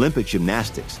 Olympic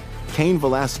gymnastics, Cain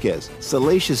Velasquez,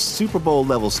 salacious Super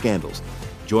Bowl-level scandals.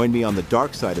 Join me on the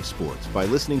dark side of sports by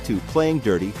listening to Playing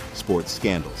Dirty: Sports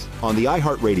Scandals on the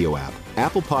iHeartRadio app,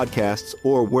 Apple Podcasts,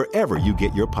 or wherever you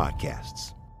get your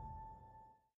podcasts.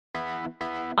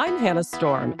 I'm Hannah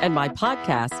Storm, and my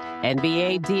podcast,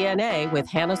 NBA DNA with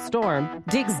Hannah Storm,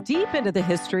 digs deep into the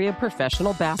history of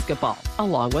professional basketball,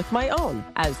 along with my own,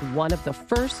 as one of the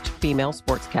first female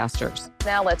sportscasters.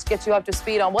 Now let's get you up to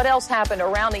speed on what else happened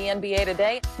around the NBA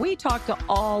today. We talked to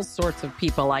all sorts of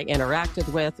people I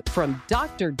interacted with, from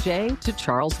Dr. J to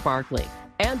Charles Barkley,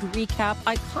 and recap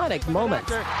iconic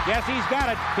moments. Yes, he's got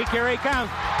it. Here he comes.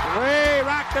 Way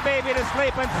rock the baby to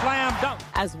sleep and slam dunk.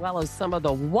 As well as some of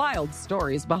the wild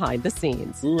stories behind the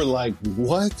scenes. We were like,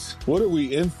 what? What are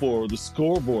we in for? The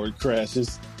scoreboard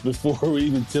crashes before we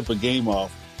even tip a game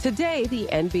off. Today, the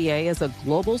NBA is a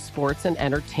global sports and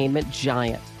entertainment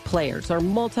giant. Players are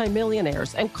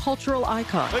multimillionaires and cultural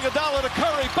icons. Iguodala to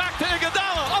Curry, back to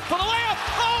Iguodala, up for the layup.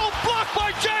 Oh, blocked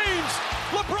by James.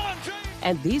 LeBron James.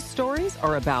 And these stories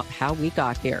are about how we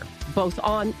got here, both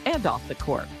on and off the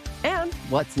court. And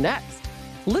what's next?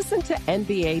 Listen to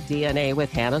NBA DNA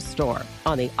with Hannah Storm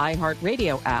on the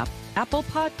iHeartRadio app, Apple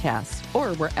Podcasts,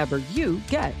 or wherever you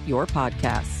get your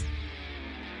podcasts.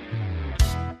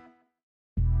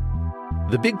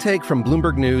 The Big Take from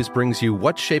Bloomberg News brings you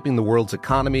what's shaping the world's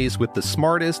economies with the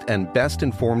smartest and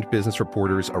best-informed business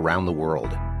reporters around the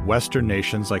world. Western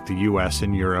nations like the U.S.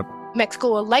 and Europe.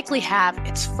 Mexico will likely have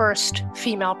its first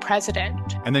female president.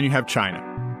 And then you have China.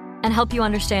 And help you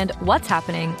understand what's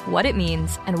happening, what it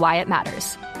means, and why it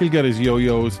matters. He'll get his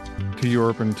yo-yos to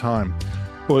Europe in time.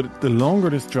 But the longer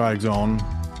this drags on,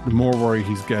 the more worry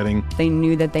he's getting. They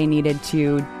knew that they needed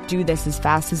to do this as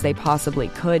fast as they possibly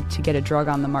could to get a drug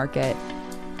on the market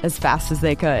as fast as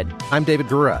they could. I'm David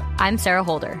Gura. I'm Sarah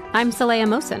Holder. I'm Saleha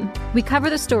Mohsen. We cover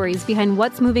the stories behind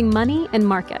what's moving money and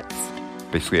markets.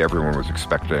 Basically, everyone was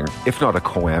expecting, if not a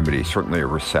calamity, certainly a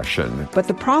recession. But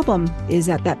the problem is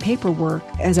that paperwork,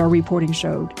 as our reporting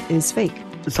showed, is fake.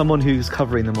 As someone who's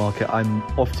covering the market, I'm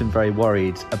often very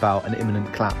worried about an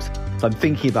imminent collapse. So I'm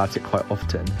thinking about it quite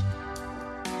often.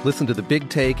 Listen to The Big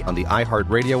Take on the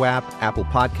iHeartRadio app, Apple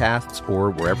Podcasts,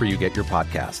 or wherever you get your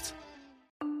podcasts.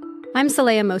 I'm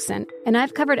Saleha Mohsen, and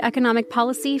I've covered economic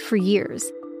policy for years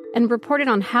and reported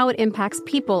on how it impacts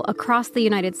people across the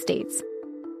United States.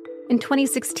 In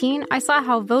 2016, I saw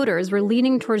how voters were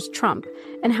leaning towards Trump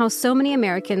and how so many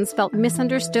Americans felt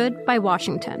misunderstood by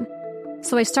Washington.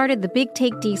 So I started The Big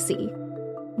Take DC.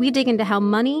 We dig into how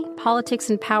money, politics,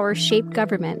 and power shape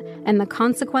government and the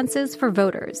consequences for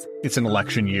voters. It's an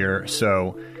election year,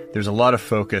 so there's a lot of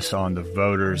focus on the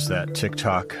voters that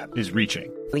TikTok is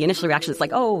reaching. The initial reaction is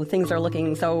like, oh, things are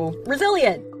looking so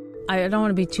resilient. I don't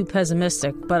want to be too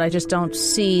pessimistic, but I just don't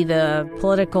see the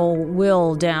political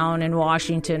will down in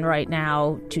Washington right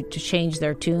now to change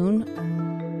their tune.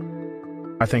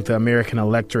 I think the American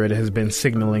electorate has been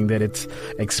signaling that it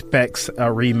expects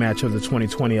a rematch of the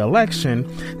 2020 election.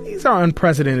 These are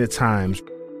unprecedented times.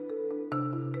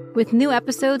 With new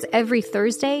episodes every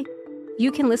Thursday,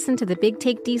 you can listen to The Big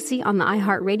Take DC on the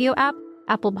iHeartRadio app,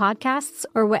 Apple Podcasts,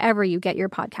 or wherever you get your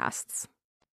podcasts.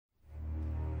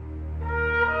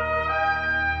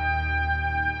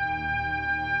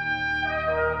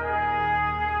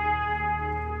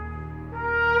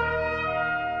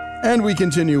 And we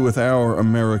continue with our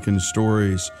American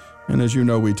stories. And as you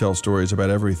know, we tell stories about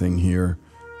everything here.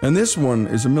 And this one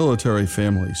is a military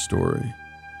family story.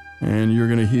 And you're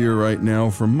going to hear right now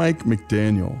from Mike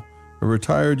McDaniel, a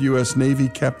retired U.S. Navy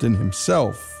captain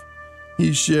himself.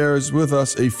 He shares with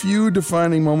us a few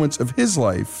defining moments of his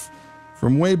life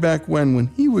from way back when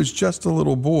he was just a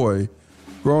little boy,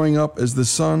 growing up as the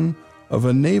son of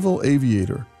a naval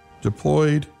aviator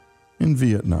deployed in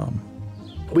Vietnam.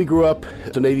 We grew up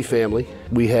as a Navy family.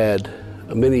 We had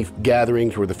many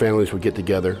gatherings where the families would get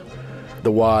together,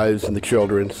 the wives and the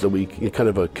children, so we kind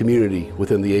of a community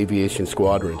within the aviation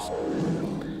squadrons.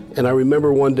 And I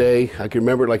remember one day, I can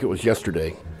remember it like it was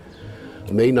yesterday,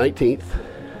 May 19th.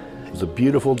 It was a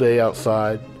beautiful day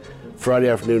outside, Friday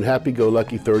afternoon,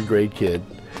 happy-go-lucky third grade kid,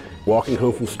 walking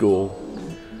home from school.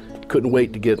 Couldn't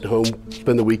wait to get home,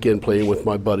 spend the weekend playing with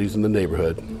my buddies in the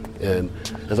neighborhood. And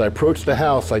as I approached the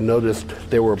house, I noticed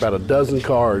there were about a dozen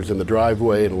cars in the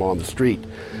driveway and along the street.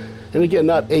 And again,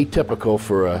 not atypical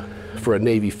for a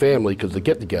Navy family because they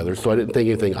get together, so I didn't think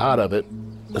anything odd of it.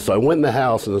 So I went in the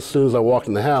house, and as soon as I walked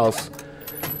in the house,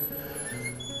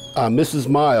 Mrs.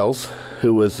 Miles,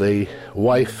 who was a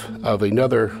wife of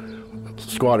another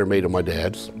squadron mate of my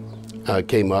dad's,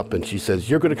 came up and she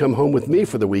says, "You're going to come home with me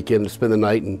for the weekend to spend the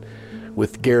night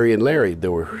with Gary and Larry." They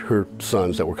were her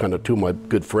sons that were kind of two of my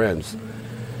good friends.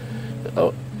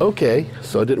 Oh, okay.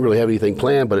 So I didn't really have anything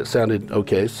planned, but it sounded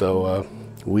okay. So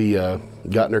we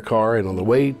got in her car, and on the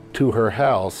way to her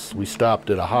house, we stopped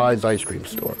at a Hyde's ice cream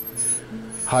store.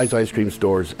 Hyde's ice cream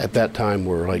stores at that time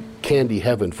were like candy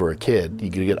heaven for a kid.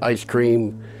 You could get ice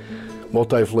cream,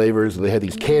 multi-flavors, and they had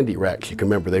these candy racks. You can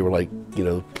remember they were like,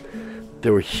 they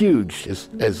were huge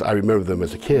as I remember them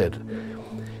as a kid.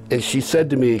 And she said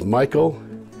to me, "Michael,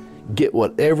 get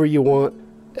whatever you want,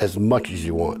 as much as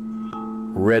you want."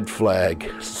 Red flag,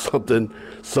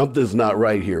 something's not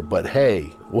right here, but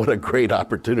hey, what a great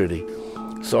opportunity.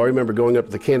 So I remember going up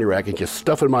to the candy rack and just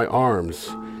stuffing my arms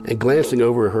and glancing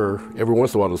over her every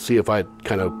once in a while to see if I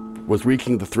kind of was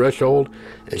reaching the threshold,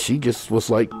 and she just was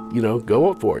like,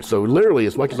 go up for it. So literally,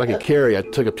 as much as I could carry, I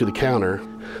took up to the counter.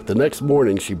 The next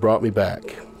morning, she brought me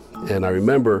back, and I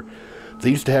remember they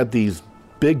used to have these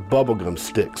big bubblegum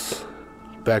sticks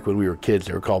back when we were kids.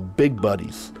 They were called Big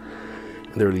Buddies,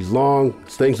 and they were these long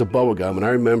things of bubblegum, and I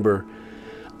remember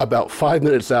about 5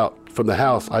 minutes out from the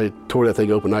house, I tore that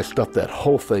thing open, and I stuffed that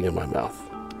whole thing in my mouth.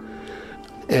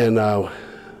 And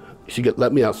she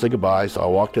let me out, say goodbye, so I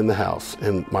walked in the house,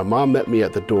 and my mom met me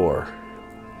at the door,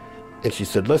 and she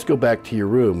said, "Let's go back to your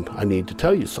room. I need to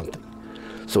tell you something."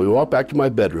 So we walked back to my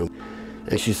bedroom,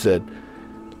 and she said,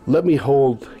 "Let me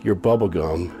hold your bubble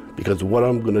gum, because what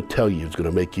I'm going to tell you is going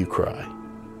to make you cry."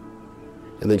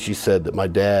 And then she said that my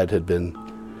dad had been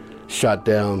shot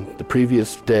down the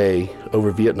previous day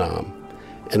over Vietnam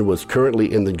and was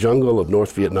currently in the jungle of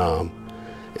North Vietnam,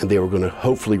 and they were going to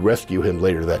hopefully rescue him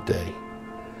later that day.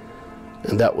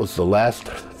 And that was the last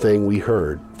thing we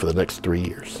heard for the next 3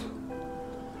 years.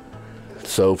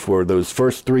 So for those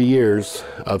first 3 years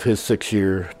of his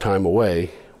 6-year time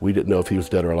away, we didn't know if he was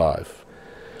dead or alive.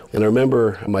 And I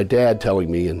remember my dad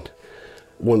telling me, and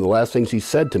one of the last things he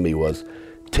said to me was,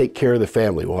 "Take care of the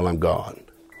family while I'm gone."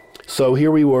 So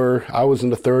here we were. I was in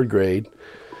the 3rd grade.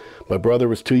 My brother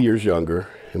was 2 years younger,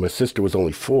 and my sister was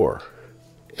only 4.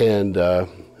 And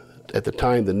at the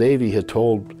time, the Navy had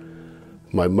told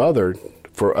my mother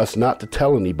for us not to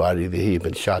tell anybody that he had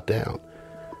been shot down,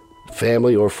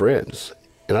 family or friends.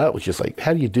 And I was just like,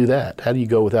 how do you do that? How do you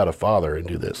go without a father and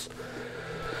do this?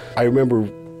 I remember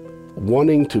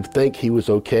wanting to think he was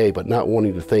okay, but not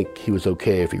wanting to think he was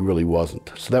okay if he really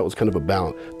wasn't. So that was kind of a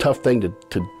balance, tough thing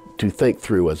to think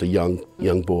through as a young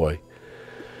boy.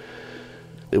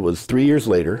 It was 3 years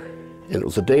later, and it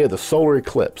was the day of the solar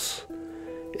eclipse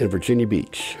in Virginia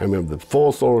Beach. I remember the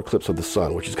full solar eclipse of the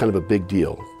sun, which is kind of a big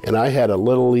deal. And I had a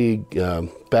Little League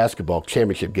basketball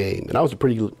championship game, and I was a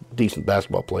pretty decent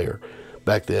basketball player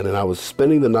back then, and I was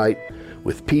spending the night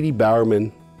with Petey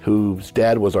Bowerman, whose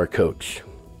dad was our coach.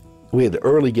 We had the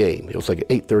early game. It was like an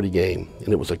 8:30 game, and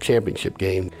it was a championship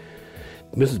game.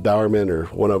 Mrs. Bowerman, or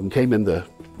one of them, came in the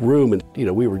room, and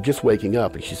we were just waking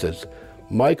up, and she says,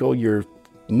 "Michael, your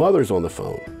mother's on the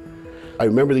phone." I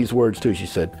remember these words too. She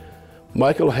said,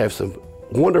 Michael will have some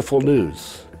wonderful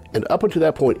news. And up until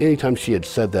that point, anytime she had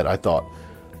said that, I thought,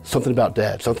 something about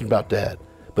Dad.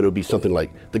 But it would be something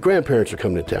like, the grandparents are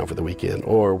coming to town for the weekend,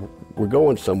 or we're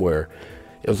going somewhere.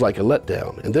 It was like a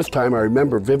letdown. And this time I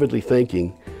remember vividly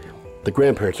thinking, the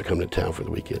grandparents are coming to town for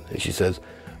the weekend. And she says,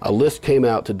 a list came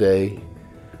out today.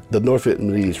 The North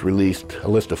Vietnamese released a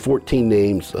list of 14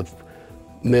 names of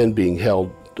men being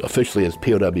held officially as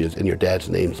POWs, and your dad's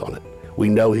name's on it. We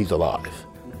know he's alive.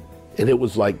 And it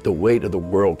was like the weight of the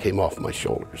world came off my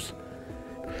shoulders.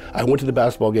 I went to the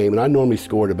basketball game, and I normally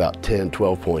scored about 10,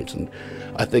 12 points, and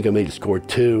I think I maybe scored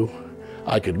 2.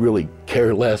 I could really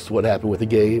care less what happened with the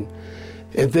game.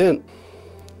 And then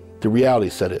the reality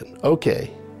set in. Okay,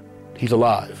 he's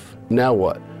alive. Now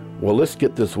what? Well, let's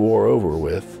get this war over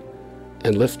with,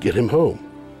 and let's get him home.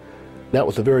 That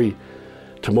was a very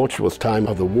tumultuous time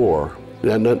of the war.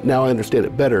 And now I understand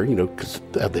it better, because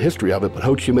of the history of it, but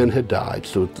Ho Chi Minh had died,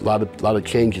 so a lot of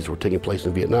changes were taking place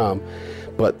in Vietnam.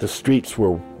 But the streets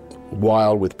were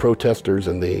wild with protesters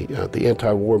and the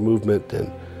anti-war movement,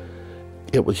 and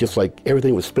it was just like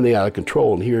everything was spinning out of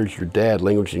control, and here's your dad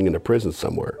languishing in a prison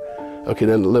somewhere. Okay,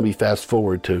 then let me fast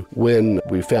forward to when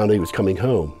we found he was coming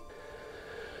home.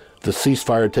 The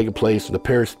ceasefire had taken place in the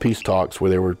Paris peace talks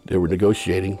where they were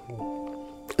negotiating,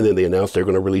 and then they announced they were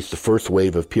going to release the first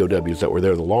wave of POWs that were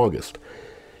there the longest.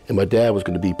 And my dad was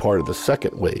going to be part of the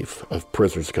second wave of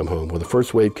prisoners to come home. Well, the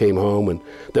first wave came home, and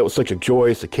that was such a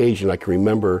joyous occasion. I can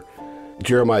remember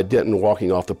Jeremiah Denton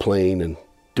walking off the plane and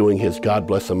doing his God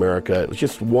Bless America. It was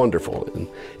just wonderful.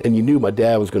 And you knew my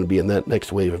dad was going to be in that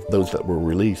next wave of those that were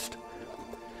released.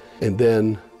 And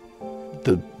then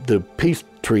the peace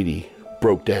treaty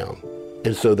broke down,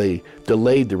 and so they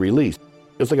delayed the release.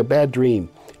 It was like a bad dream.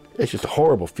 It's just a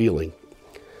horrible feeling.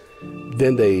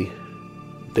 Then they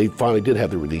finally did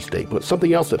have the release date, but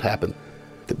something else had happened.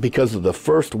 Because of the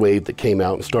first wave that came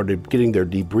out and started getting their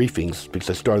debriefings, because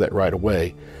I started that right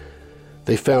away,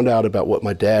 they found out about what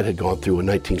my dad had gone through in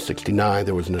 1969.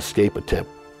 There was an escape attempt.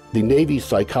 The Navy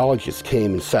psychologists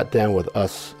came and sat down with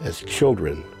us as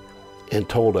children and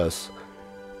told us,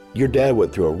 your dad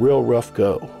went through a real rough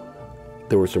go.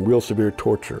 There was some real severe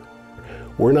torture.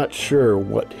 We're not sure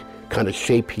what kind of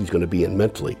shape he's going to be in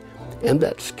mentally. And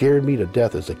that scared me to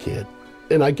death as a kid.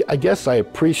 And I guess I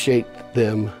appreciate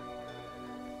them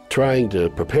trying to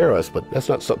prepare us, but that's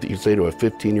not something you say to a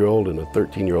 15-year-old and a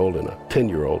 13-year-old and a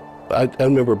 10-year-old. I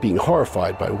remember being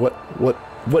horrified by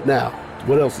what now?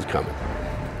 What else is coming?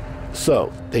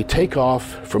 So they take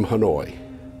off from Hanoi,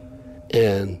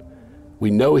 and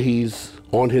we know he's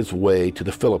on his way to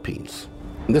the Philippines.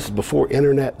 And this is before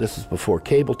internet, this is before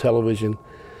cable television,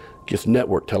 just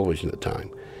network television at the time.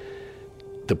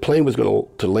 The plane was going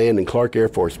to land in Clark Air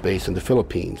Force Base in the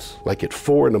Philippines, like at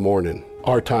 4 in the morning,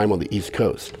 our time on the East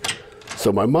Coast.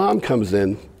 So my mom comes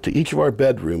in to each of our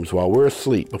bedrooms while we're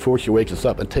asleep before she wakes us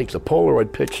up and takes a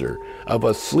Polaroid picture of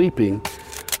us sleeping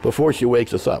before she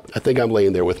wakes us up. I think I'm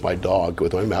laying there with my dog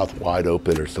with my mouth wide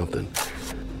open or something.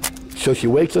 So she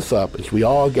wakes us up and we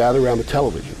all gather around the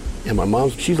television. And my mom,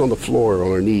 she's on the floor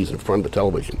on her knees in front of the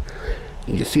television.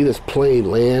 And you see this plane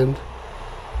land,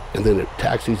 and then it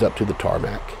taxis up to the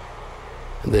tarmac.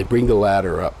 And they bring the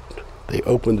ladder up. They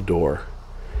open the door,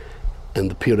 and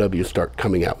the POWs start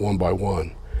coming out one by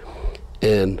one.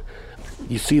 And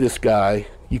you see this guy,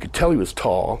 you could tell he was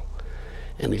tall,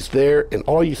 and he's there, and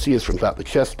all you see is from about the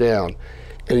chest down,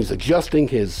 and he's adjusting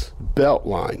his belt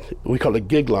line. We call it a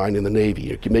gig line in the Navy.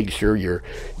 You can make sure your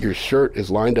shirt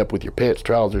is lined up with your pants,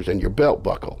 trousers, and your belt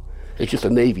buckle. It's just a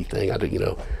Navy thing,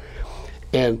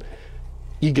 And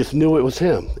you just knew it was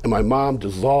him. And my mom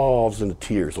dissolves into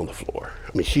tears on the floor.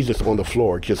 I mean, she's just on the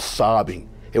floor, just sobbing.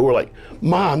 And we're like,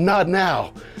 Mom, not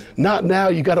now. Not now,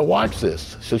 you gotta watch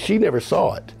this. So she never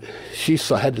saw it. She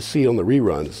had to see on the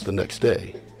reruns the next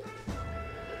day.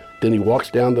 Then he walks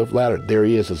down the ladder. There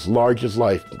he is, as large as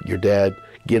life. Your dad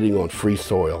getting on free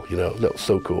soil, that was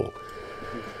so cool.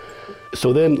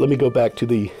 So then let me go back to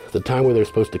the time when they were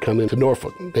supposed to come into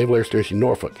Norfolk, Naval Air Station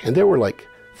Norfolk. And there were like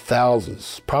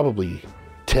thousands, probably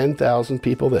 10,000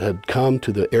 people that had come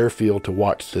to the airfield to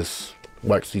watch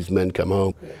these men come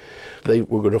home. They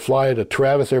were going to fly to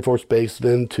Travis Air Force Base,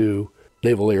 then to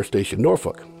Naval Air Station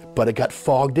Norfolk, but it got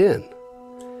fogged in.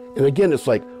 And again, it's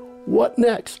like, what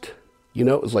next? It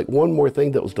was like one more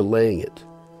thing that was delaying it.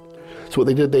 So what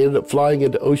they did, they ended up flying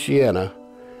into Oceana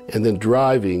and then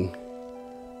driving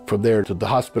from there to the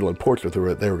hospital in Portsmouth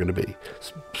where they were going to be.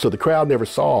 So the crowd never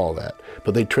saw all that,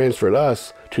 but they transferred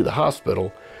us to the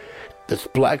hospital. This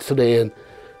black sedan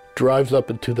drives up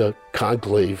into the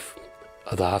conclave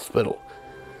of the hospital,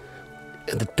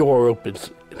 and the door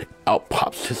opens, and out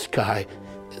pops this guy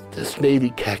in this Navy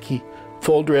khaki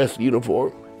full dress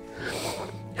uniform,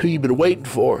 who you've been waiting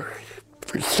for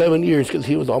 7 years because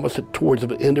he was almost towards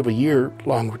the end of a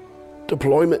year-long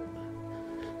deployment.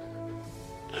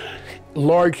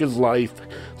 Large as life,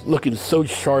 looking so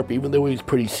sharp even though he's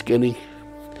pretty skinny.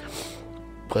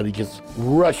 But he just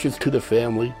rushes to the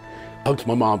family, hugs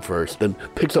my mom first, then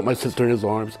picks up my sister in his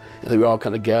arms, and we all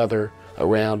kind of gather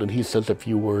around, and he says a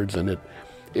few words, and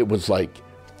it was like,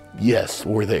 yes,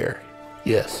 we're there,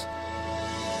 yes.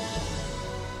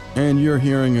 And you're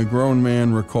hearing a grown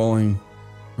man recalling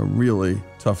a really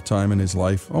tough time in his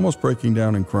life, almost breaking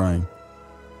down and crying.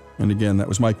 And again, that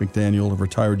was Mike McDaniel, a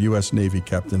retired U.S. Navy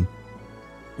captain,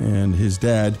 and his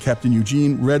dad, Captain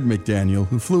Eugene Red McDaniel,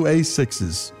 who flew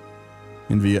A-6s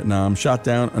in Vietnam, shot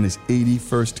down on his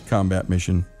 81st combat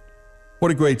mission.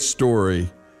 What a great story.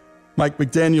 Mike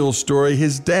McDaniel's story,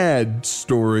 his dad's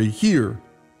story, here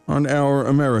on Our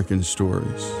American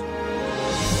Stories.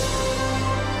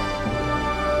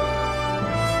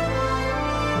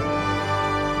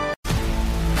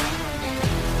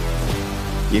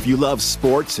 If you love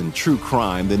sports and true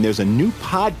crime, then there's a new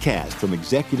podcast from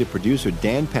executive producer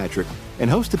Dan Patrick and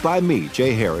hosted by me,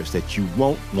 Jay Harris, that you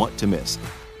won't want to miss.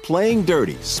 Playing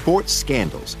Dirty: Sports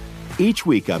Scandals. Each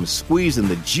week, I'm squeezing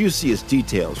the juiciest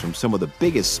details from some of the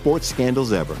biggest sports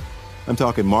scandals ever. I'm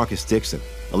talking Marcus Dixon,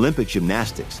 Olympic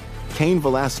gymnastics, Cain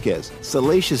Velasquez,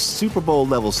 salacious Super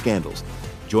Bowl-level scandals.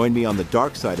 Join me on the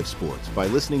dark side of sports by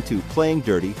listening to Playing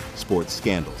Dirty: Sports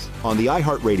Scandals on the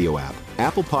iHeartRadio app,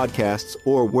 Apple Podcasts,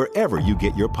 or wherever you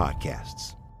get your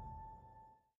podcasts.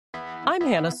 I'm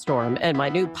Hannah Storm, and my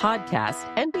new podcast,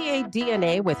 NBA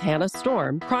DNA with Hannah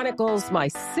Storm, chronicles my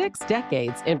 6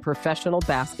 decades in professional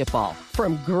basketball.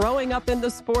 From growing up in the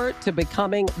sport to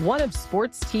becoming one of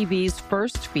sports TV's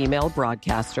first female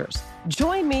broadcasters.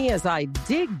 Join me as I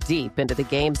dig deep into the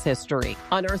game's history,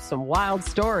 unearth some wild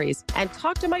stories, and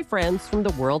talk to my friends from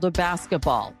the world of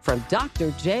basketball, from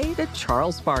Dr. J to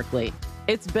Charles Barkley.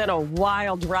 It's been a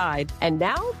wild ride, and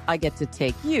now I get to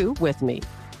take you with me.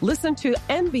 Listen to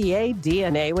NBA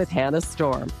DNA with Hannah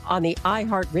Storm on the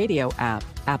iHeartRadio app,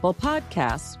 Apple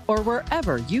Podcasts, or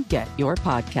wherever you get your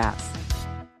podcasts.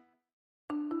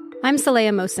 I'm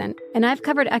Saleha Mohsin, and I've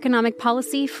covered economic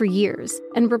policy for years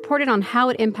and reported on how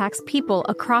it impacts people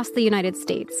across the United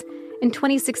States. In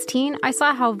 2016, I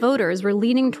saw how voters were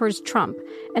leaning towards Trump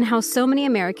and how so many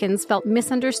Americans felt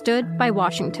misunderstood by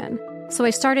Washington. So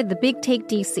I started The Big Take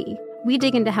DC. We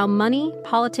dig into how money,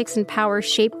 politics, and power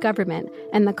shape government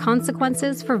and the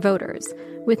consequences for voters.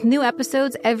 With new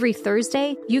episodes every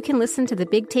Thursday, you can listen to The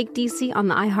Big Take DC on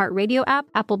the iHeartRadio app,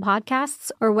 Apple Podcasts,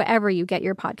 or wherever you get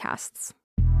your podcasts.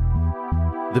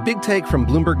 The Big Take from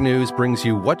Bloomberg News brings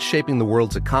you what's shaping the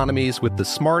world's economies with the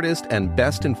smartest and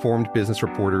best-informed business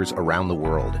reporters around the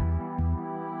world.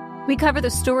 We cover the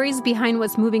stories behind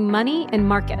what's moving money and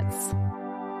markets,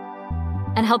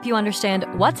 and help you understand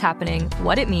what's happening,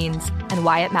 what it means, and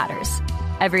why it matters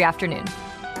every afternoon.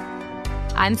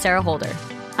 I'm Sarah Holder.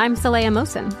 I'm Saleha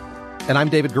Mohsin. And I'm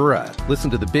David Gura.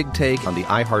 Listen to The Big Take on the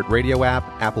iHeartRadio app,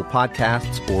 Apple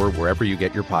Podcasts, or wherever you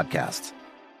get your podcasts.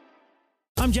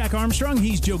 I'm Jack Armstrong.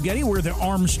 He's Joe Getty. We're the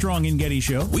Armstrong and Getty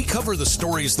Show. We cover the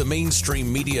stories the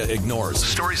mainstream media ignores.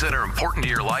 Stories that are important to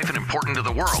your life and important to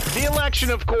the world. The election,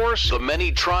 of course. The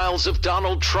many trials of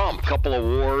Donald Trump. Couple of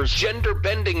wars.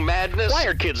 Gender-bending madness. Why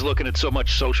are kids looking at so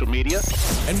much social media?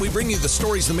 And we bring you the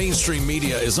stories the mainstream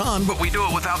media is on, but we do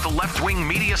it without the left-wing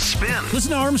media spin.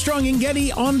 Listen to Armstrong and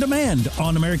Getty on demand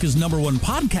on America's #1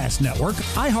 podcast network,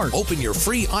 iHeart. Open your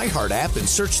free iHeart app and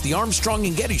search the Armstrong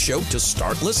and Getty Show to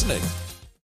start listening.